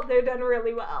done well, they're done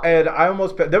really well. And I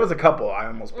almost picked, there was a couple I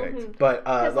almost picked, but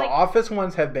the Office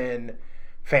ones have been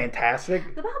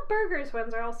fantastic. The Bob Burgers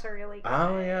ones are also really good.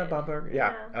 Oh yeah, Bob Burgers.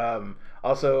 Yeah.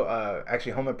 Also,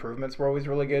 actually, Home Improvements were always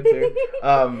really good too.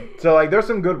 So like, there's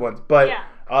some good ones, but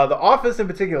the Office in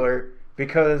particular,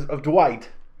 because of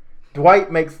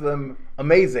Dwight makes them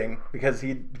amazing because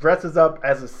he dresses up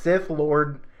as a Sith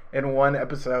Lord in one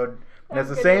episode. And it's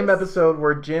the same episode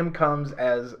where Jim comes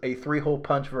as a 3-hole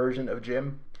punch version of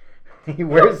Jim. He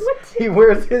wears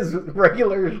his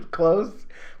regular clothes,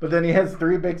 but then he has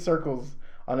 3 big circles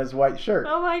on his white shirt.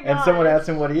 Oh my god! And someone asks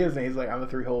him what he is, and he's like, "I'm a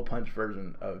 3-hole punch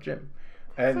version of Jim."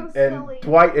 And silly.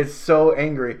 Dwight is so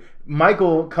angry.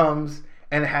 Michael comes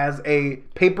and has a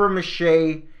paper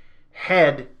mache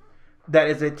head that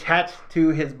is attached to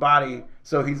his body,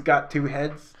 so he's got 2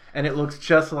 heads. And it looks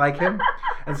just like him.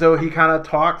 And so he kind of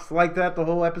talks like that the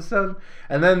whole episode.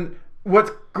 And then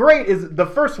what's great is the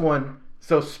first one.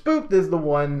 So Spooked is the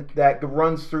one that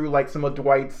runs through like some of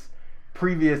Dwight's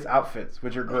previous outfits,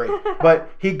 which are great.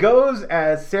 But he goes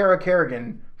as Sarah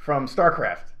Kerrigan from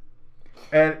StarCraft.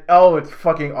 And it's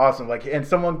fucking awesome. Like, and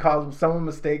someone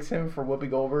mistakes him for Whoopi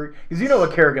Goldberg. Because you know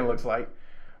what Kerrigan looks like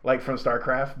from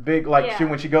StarCraft. Big, like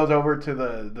when she goes over to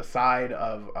the side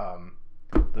of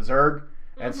the Zerg.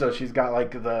 And so she's got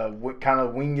like the kind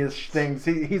of wingish things.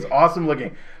 He's awesome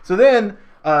looking. So then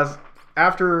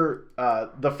after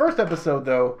the first episode,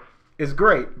 though, is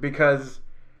great because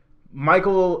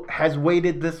Michael has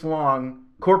waited this long.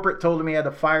 Corporate told him he had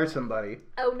to fire somebody.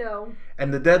 Oh, no.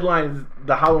 And the deadline is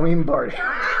the Halloween party.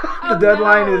 The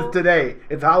deadline is today.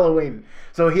 It's Halloween.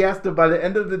 So he has to, by the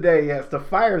end of the day, he has to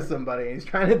fire somebody. And he's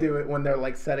trying to do it when they're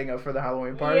like setting up for the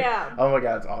Halloween party. Yeah. Oh, my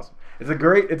God. It's awesome. It's a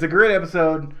great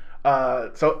episode.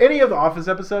 So any of the Office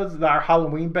episodes that are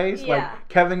Halloween based, like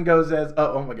Kevin goes as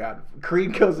oh my god,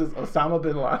 Creed goes as Osama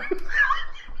bin Laden.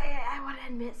 I want to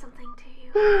admit something to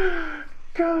you.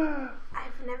 God.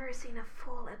 I've never seen a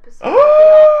full episode of The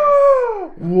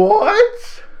Office.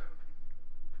 What?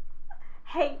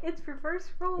 Hey, it's reverse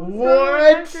roles.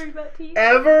 What?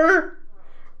 Ever?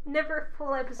 Never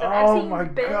full episode. Oh I've seen my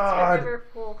bits, god. but never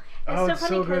full. It's so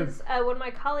funny because one of my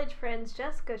college friends,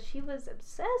 Jessica, she was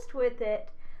obsessed with it.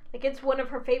 Like, it's one of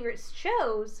her favorite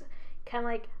shows. Kind of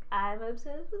like, I'm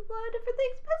obsessed with a lot of different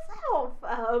things myself.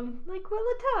 Like, Wheel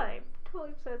of Time. Totally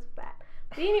obsessed with that.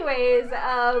 But anyways,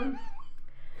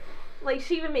 like,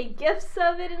 she even made gifs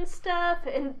of it and stuff.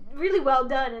 And really well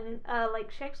done. And,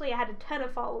 like, she actually had a ton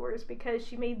of followers because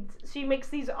she makes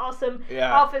these awesome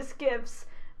Office gifs.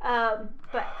 But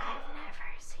I've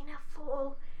never seen a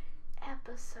full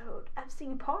episode. I've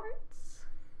seen parts.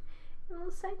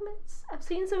 Little segments. I've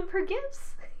seen some of her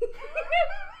gifts.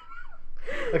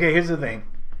 Okay, here's the thing.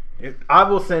 I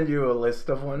will send you a list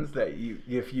of ones that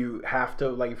if you have to,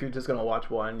 like, if you're just gonna watch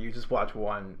one, you just watch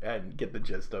one and get the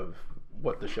gist of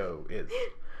what the show is.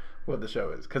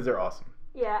 Because they're awesome.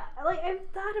 Yeah, like, I've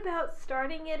thought about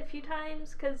starting it a few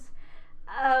times because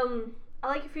I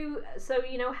like if you, so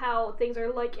you know how things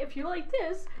are like, if you like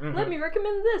this, let me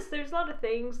recommend this. There's a lot of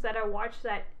things that I watch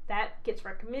that gets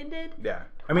recommended. Yeah.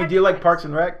 I mean, do you like Parks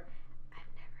and Rec? I've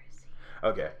never seen.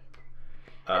 Okay.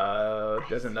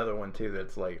 There's another one too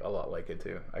that's like a lot like it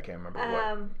too. I can't remember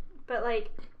what. But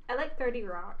like, I like 30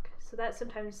 Rock, so that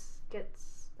sometimes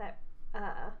gets that,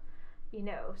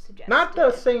 suggested. Not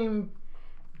the same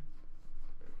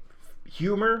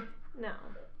humor. No.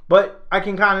 But I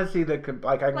can kind of see the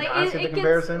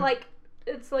comparison.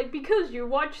 It's like because you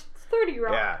watched 30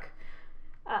 Rock.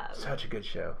 Yeah. Such a good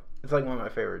show. It's like one of my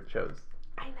favorite shows.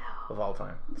 I know. Of all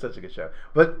time. Such a good show.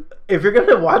 But if you're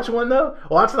gonna watch one though,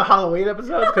 watch the Halloween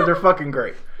episodes because they're fucking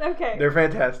great. Okay. They're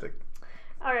fantastic.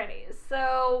 Alrighty.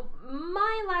 So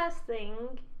my last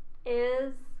thing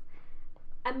is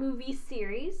a movie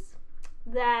series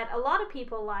that a lot of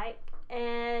people like,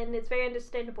 and it's very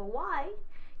understandable why.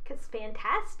 It's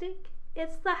fantastic.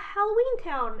 It's the Halloween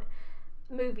Town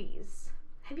movies.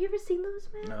 Have you ever seen those,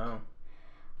 man? No.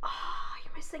 Oh,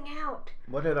 you're missing out.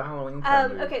 What are the Halloween Town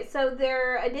movies? Okay, so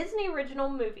they're a Disney original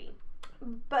movie,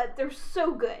 but they're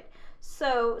so good.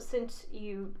 So, since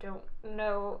you don't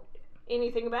know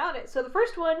anything about it, so the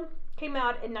first one came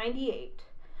out in 98.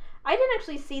 I didn't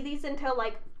actually see these until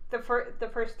like the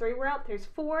first three were out. There's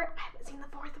 4. I haven't seen the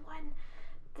 4th one.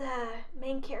 The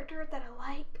main character that I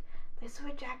like, they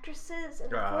switch actresses in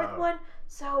the 4th one,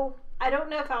 so I don't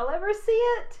know if I'll ever see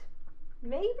it.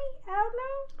 Maybe, I don't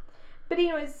know. But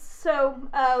anyways, so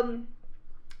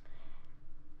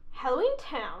Halloween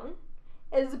Town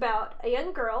is about a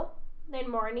young girl named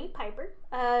Marnie Piper,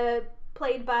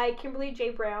 played by Kimberly J.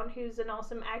 Brown, who's an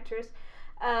awesome actress.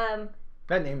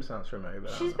 That name sounds familiar.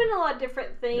 But she's been in a lot of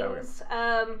different things.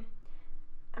 Yeah,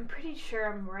 I'm pretty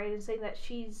sure I'm right in saying that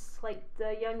she's like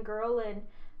the young girl in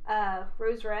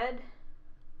Rose Red,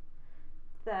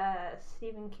 the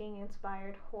Stephen King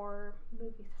inspired horror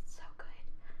movie that's so good.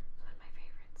 It's one of my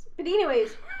favorites. But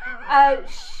anyways,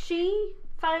 she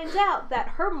finds out that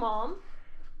her mom,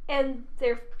 and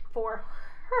therefore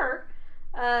her,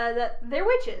 that they're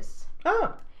witches.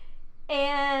 Oh.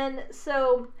 And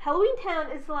so Halloween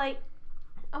Town is like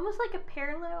almost like a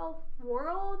parallel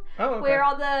world where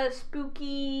all the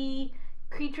spooky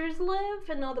creatures live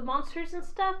and all the monsters and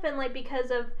stuff, and like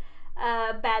because of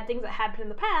bad things that happened in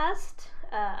the past,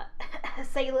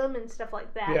 Salem and stuff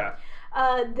like that. Yeah.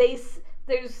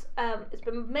 It's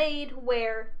been made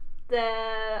where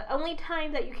the only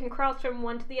time that you can cross from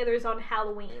one to the other is on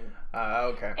Halloween.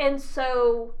 Okay. And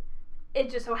so it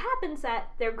just so happens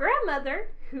that their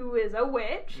grandmother, who is a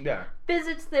witch,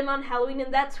 visits them on Halloween,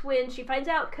 and that's when she finds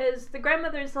out, because the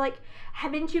grandmother's like,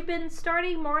 haven't you been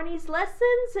starting Marnie's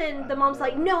lessons? And the mom's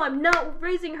like, no, I'm not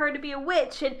raising her to be a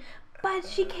witch, but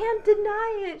she can't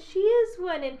deny it. She is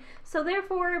one. And so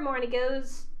therefore Marnie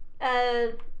goes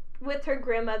with her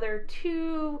grandmother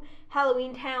to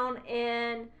Halloween Town,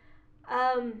 and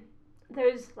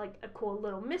there's like a cool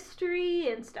little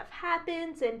mystery and stuff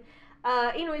happens. And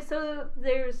anyway, so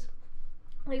there's,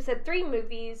 like I said, 3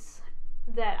 movies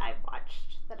that I've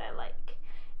watched that I like,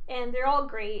 and they're all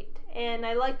great, and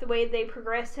I like the way they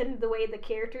progress and the way the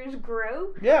characters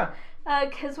grow. Yeah.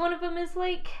 Because one of them is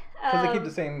like... Because they keep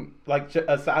the same, like,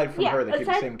 aside from her, they keep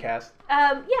the same cast.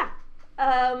 Yeah.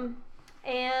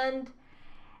 And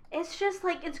it's just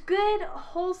like, it's good,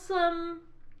 wholesome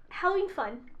Halloween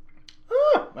fun.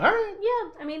 Oh, alright. Yeah,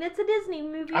 I mean, it's a Disney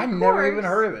movie. I've never even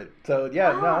heard of it. So,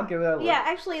 yeah, no, I'll give that a look. Yeah,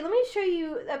 actually, let me show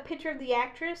you a picture of the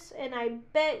actress, and I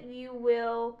bet you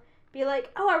will be like,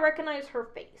 oh, I recognize her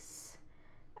face.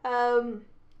 Fun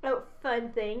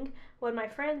thing. One of my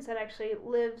friends that actually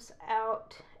lives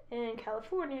out in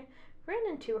California ran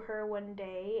into her one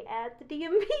day at the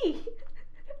DMV.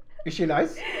 Is she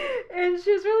nice? And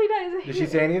she was really nice. Did she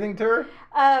say anything to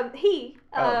her? He.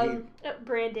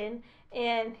 Brandon.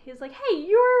 And he was like, hey,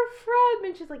 you're from...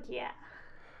 And she's like, yeah.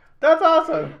 That's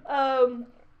awesome.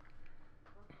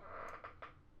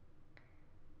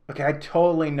 Okay, I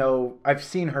totally know. I've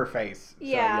seen her face.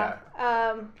 Yeah. So,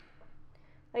 yeah.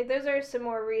 Like, those are some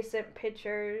more recent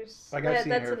pictures. Like, I've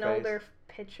seen her face. That's an older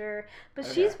picture. But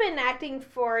she's been acting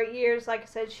for years. Like I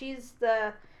said, she's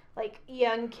the, like,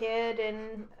 young kid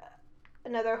in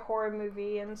another horror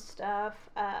movie and stuff.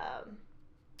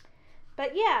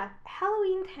 But yeah,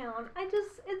 Halloween Town.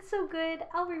 It's so good.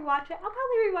 I'll rewatch it. I'll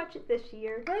probably rewatch it this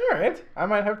year. All right. I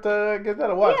might have to give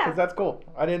that a watch because that's cool.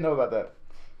 I didn't know about that.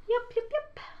 Yep.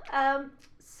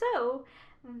 So,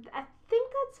 I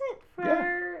think that's it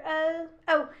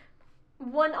for...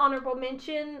 one honorable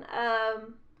mention.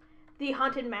 The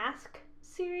Haunted Mask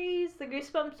series, the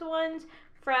Goosebumps ones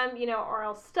from,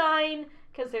 R.L. Stine,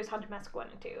 because there's Haunted Mask 1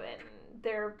 and 2, and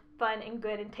they're fun and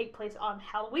good and take place on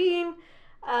Halloween.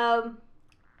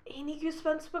 Any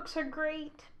Goosebumps books are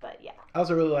great, but yeah. I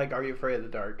also really like Are You Afraid of the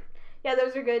Dark? Yeah,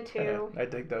 those are good too. I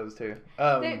dig those too.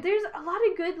 There's a lot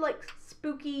of good like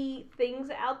spooky things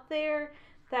out there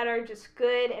that are just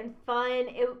good and fun.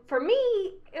 For me,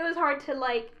 it was hard to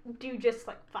like do just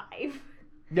like 5.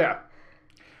 Yeah.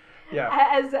 Yeah.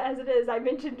 As it is, I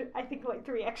mentioned I think like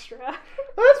 3 extra.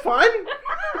 That's fine.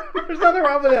 There's nothing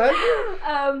wrong with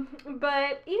that.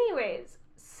 But anyways,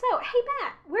 so hey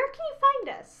Matt, where can you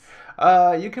find us?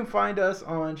 You can find us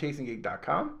on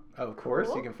chasinggeek.com. Of course,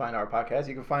 cool. You can find our podcast.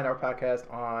 You can find our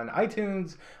podcast on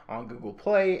iTunes, on Google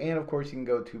Play, and of course, you can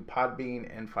go to Podbean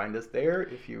and find us there.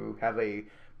 If you have a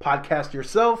podcast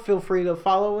yourself, feel free to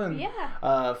follow and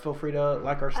feel free to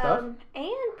like our stuff. And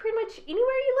pretty much anywhere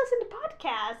you listen to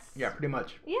podcasts. Yeah, pretty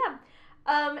much. Yeah.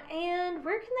 And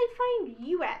where can they find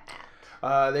you at,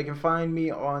 Matt? They can find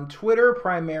me on Twitter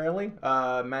primarily,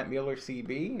 Matt Mueller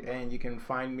CB, and you can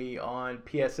find me on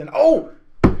PSN. Oh,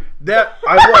 that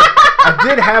I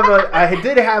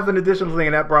did have an additional thing,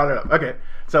 and that brought it up. Okay,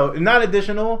 so not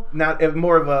additional, not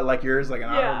more of a like yours, like an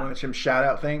honorable mention shout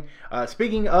out thing.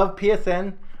 Speaking of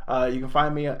PSN, you can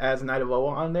find me as Night of Oa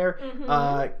on there.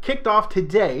 Mm-hmm. Kicked off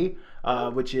today,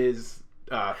 which is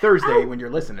Thursday when you're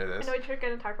listening to this. I know what you're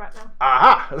going to talk about now.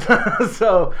 Aha!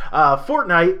 So,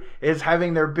 Fortnite is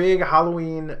having their big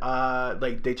Halloween,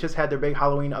 they just had their big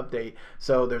Halloween update.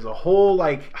 So, there's a whole,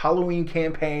 Halloween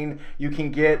campaign. You can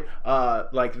get,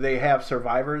 they have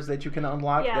survivors that you can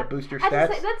unlock that boost your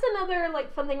stats. That's another,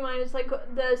 fun thing of mine is,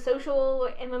 the social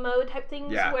MMO type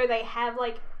things where they have,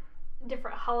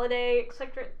 different holiday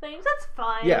etc. things. That's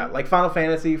fine. Yeah, like Final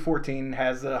Fantasy 14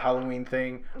 has a Halloween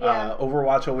thing.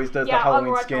 Overwatch always does the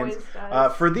Halloween skins.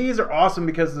 For these are awesome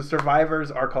because the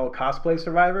survivors are called cosplay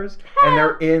survivors and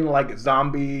they're in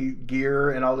zombie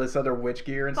gear and all this other witch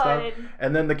gear and stuff.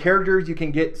 And then the characters, you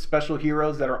can get special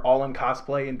heroes that are all in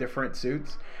cosplay in different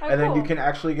suits. Then you can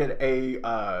actually get a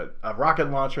rocket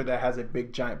launcher that has a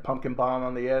big giant pumpkin bomb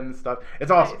on the end and stuff.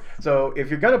 It's awesome. Nice. So if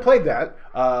you're gonna play that,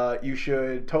 you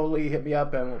should totally hit me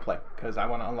up and we'll play because I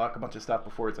want to unlock a bunch of stuff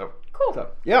before it's over. Cool. So,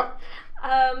 yeah.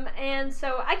 And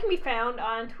so I can be found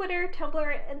on Twitter,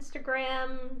 Tumblr,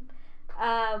 Instagram.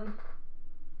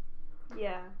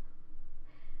 Yeah.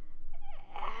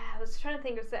 I was trying to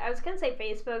think of. I was gonna say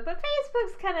Facebook, but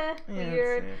Facebook's kind of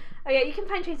weird. Oh yeah, you can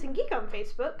find Chasing Geek on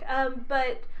Facebook.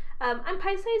 But I'm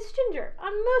Pie-Sized Ginger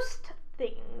on most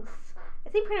things. I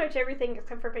think pretty much everything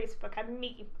except for Facebook. I'm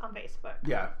me on Facebook.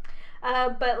 Yeah.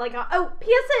 But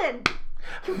PSN.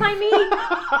 You can find me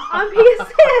on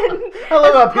PSN. I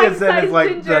love how PSN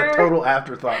is the total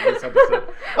afterthought in this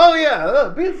episode. Oh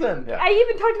yeah, PSN. Yeah. I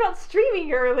even talked about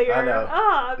streaming earlier. I know.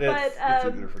 It's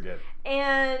easy to forget.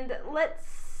 And let's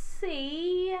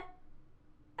see.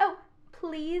 Oh,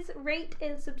 please rate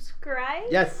and subscribe.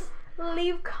 Yes.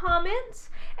 Leave comments.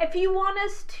 If you want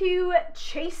us to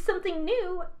chase something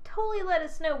new, totally let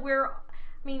us know. We're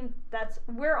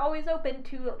always open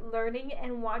to learning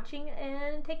and watching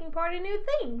and taking part in new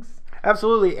things.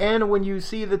 Absolutely. And when you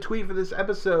see the tweet for this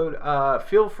episode,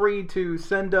 feel free to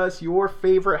send us your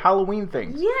favorite Halloween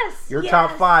things. Yes. Your top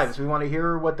 5s. We want to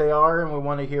hear what they are and we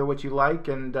want to hear what you like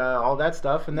and all that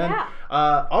stuff. And then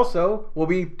also, we'll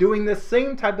be doing the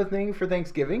same type of thing for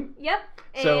Thanksgiving. Yep.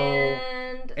 So,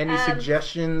 any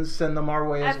suggestions, send them our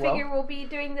way as well. I figure we'll be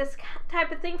doing this type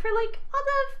of thing for all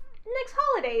the next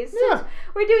holidays. Yeah. Since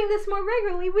we're doing this more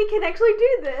regularly, we can actually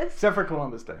do this. Except for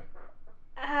Columbus Day.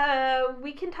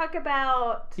 We can talk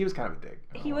about... He was kind of a dick.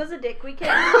 He was a dick. We can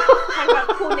talk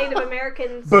about cool Native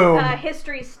Americans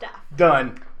history stuff.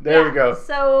 Done. There we go.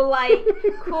 So,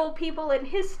 cool people in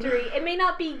history. It may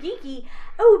not be geeky.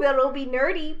 Oh, but it'll be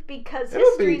nerdy because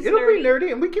history's nerdy. It'll be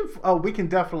nerdy, and we can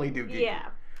definitely do geeky. Yeah.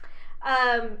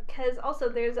 Because also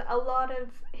there's a lot of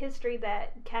history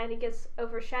that kind of gets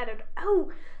overshadowed.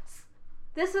 Oh,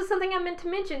 this is something I meant to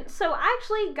mention. So I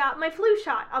actually got my flu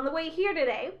shot on the way here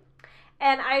today.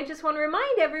 And I just want to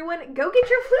remind everyone, go get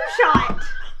your flu shot.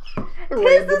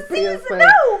 'Tis the season.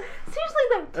 No,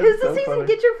 seriously, tis the season. Funny.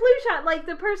 Get your flu shot.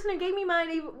 The person who gave me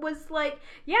mine was like,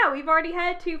 yeah, we've already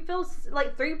had to fill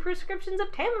 3 prescriptions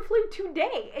of Tamiflu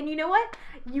today. And you know what?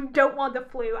 You don't want the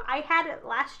flu. I had it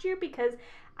last year because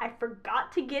I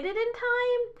forgot to get it in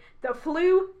time. The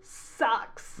flu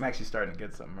sucks. I'm actually starting to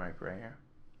get something right here.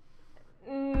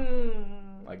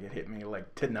 It hit me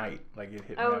tonight. It hit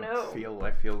me. Oh no.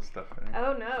 I feel stuff in it.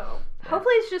 Oh no. Yeah.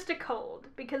 Hopefully it's just a cold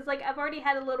because I've already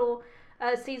had a little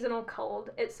seasonal cold.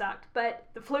 It sucked, but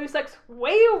the flu sucks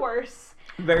way worse.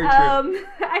 Very true.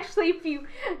 Actually, if you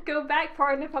go back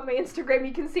far enough on my Instagram,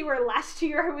 you can see where last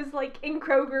year I was like in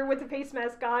Kroger with a face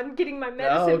mask on, getting my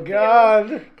medicine. Oh God!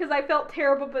 Because I felt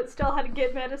terrible, but still had to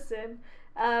get medicine.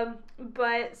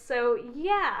 But so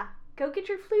yeah, go get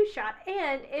your flu shot.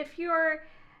 And if you're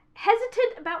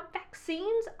hesitant about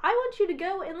vaccines, I want you to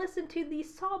go and listen to the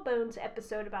Sawbones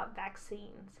episode about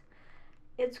vaccines.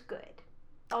 It's good.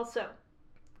 Also,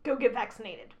 go get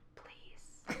vaccinated,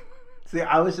 please. See,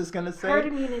 I was just gonna say herd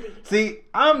immunity. See,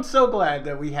 I'm so glad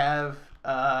that we have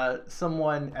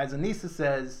someone, as Anissa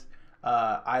says,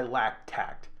 I lack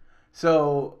tact.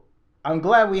 So I'm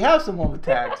glad we have someone with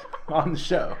tact on the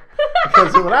show.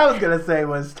 Because what I was going to say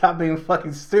was stop being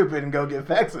fucking stupid and go get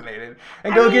vaccinated.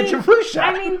 And get your flu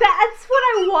shot. I mean, that's what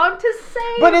I want to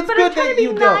say. But it's good that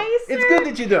you don't. It's good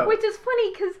that you don't. Which is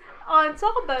funny because on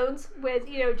Sawbones with,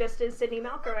 Justin, Sydney,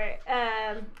 Malcolm,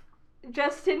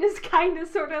 Justin is kind of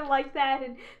sort of like that.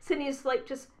 And Sydney's like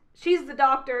she's the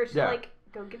doctor. She's like,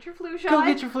 go get your flu shot. Go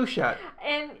get your flu shot.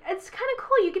 And it's kind of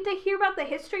cool. You get to hear about the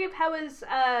history of how it was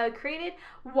created,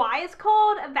 why it's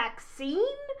called a vaccine.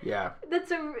 Yeah.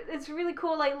 It's a really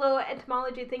cool, like, little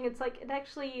etymology thing. It's like, it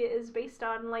actually is based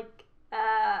on, like,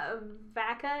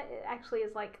 vaca. It actually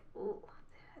is, like,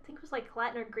 I think it was, like,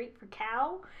 Latin or Greek for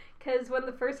cow. Because one of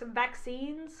the first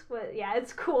vaccines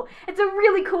it's cool. It's a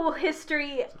really cool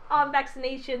history on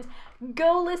vaccinations.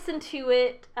 Go listen to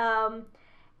it.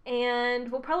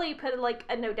 And we'll probably put like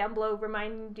a note down below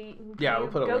reminding you. Yeah, we'll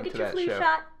put a link to that show. Go get your flu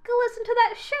shot. Go listen to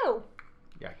that show.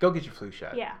 Yeah, go get your flu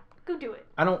shot. Yeah, go do it.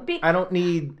 I don't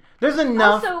need. There's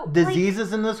enough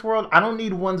diseases in this world. I don't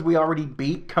need ones we already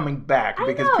beat coming back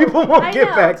because people won't get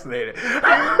vaccinated.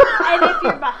 And if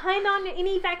you're behind on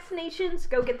any vaccinations,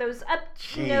 go get those up.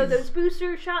 Jeez. Those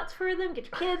booster shots for them. Get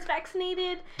your kids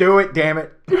vaccinated. Do it, damn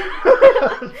it.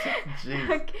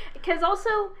 Because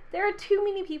also there are too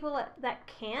many people that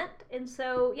can't, and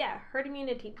so herd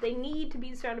immunity. They need to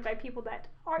be surrounded by people that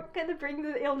aren't going to bring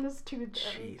the illness to them.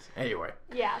 Jeez. Anyway.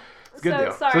 Yeah. Good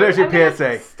deal. Sorry. So there's your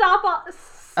PSA.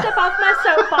 Step off my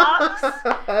soapbox.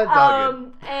 That's all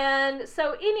good. And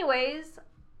so, anyways,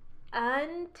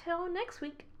 until next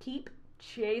week, keep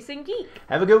chasing geek.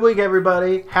 Have a good week,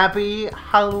 everybody. Happy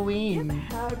Halloween.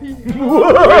 Yep, happy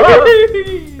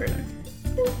Halloween. Very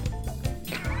nice.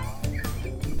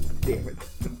 Damn it.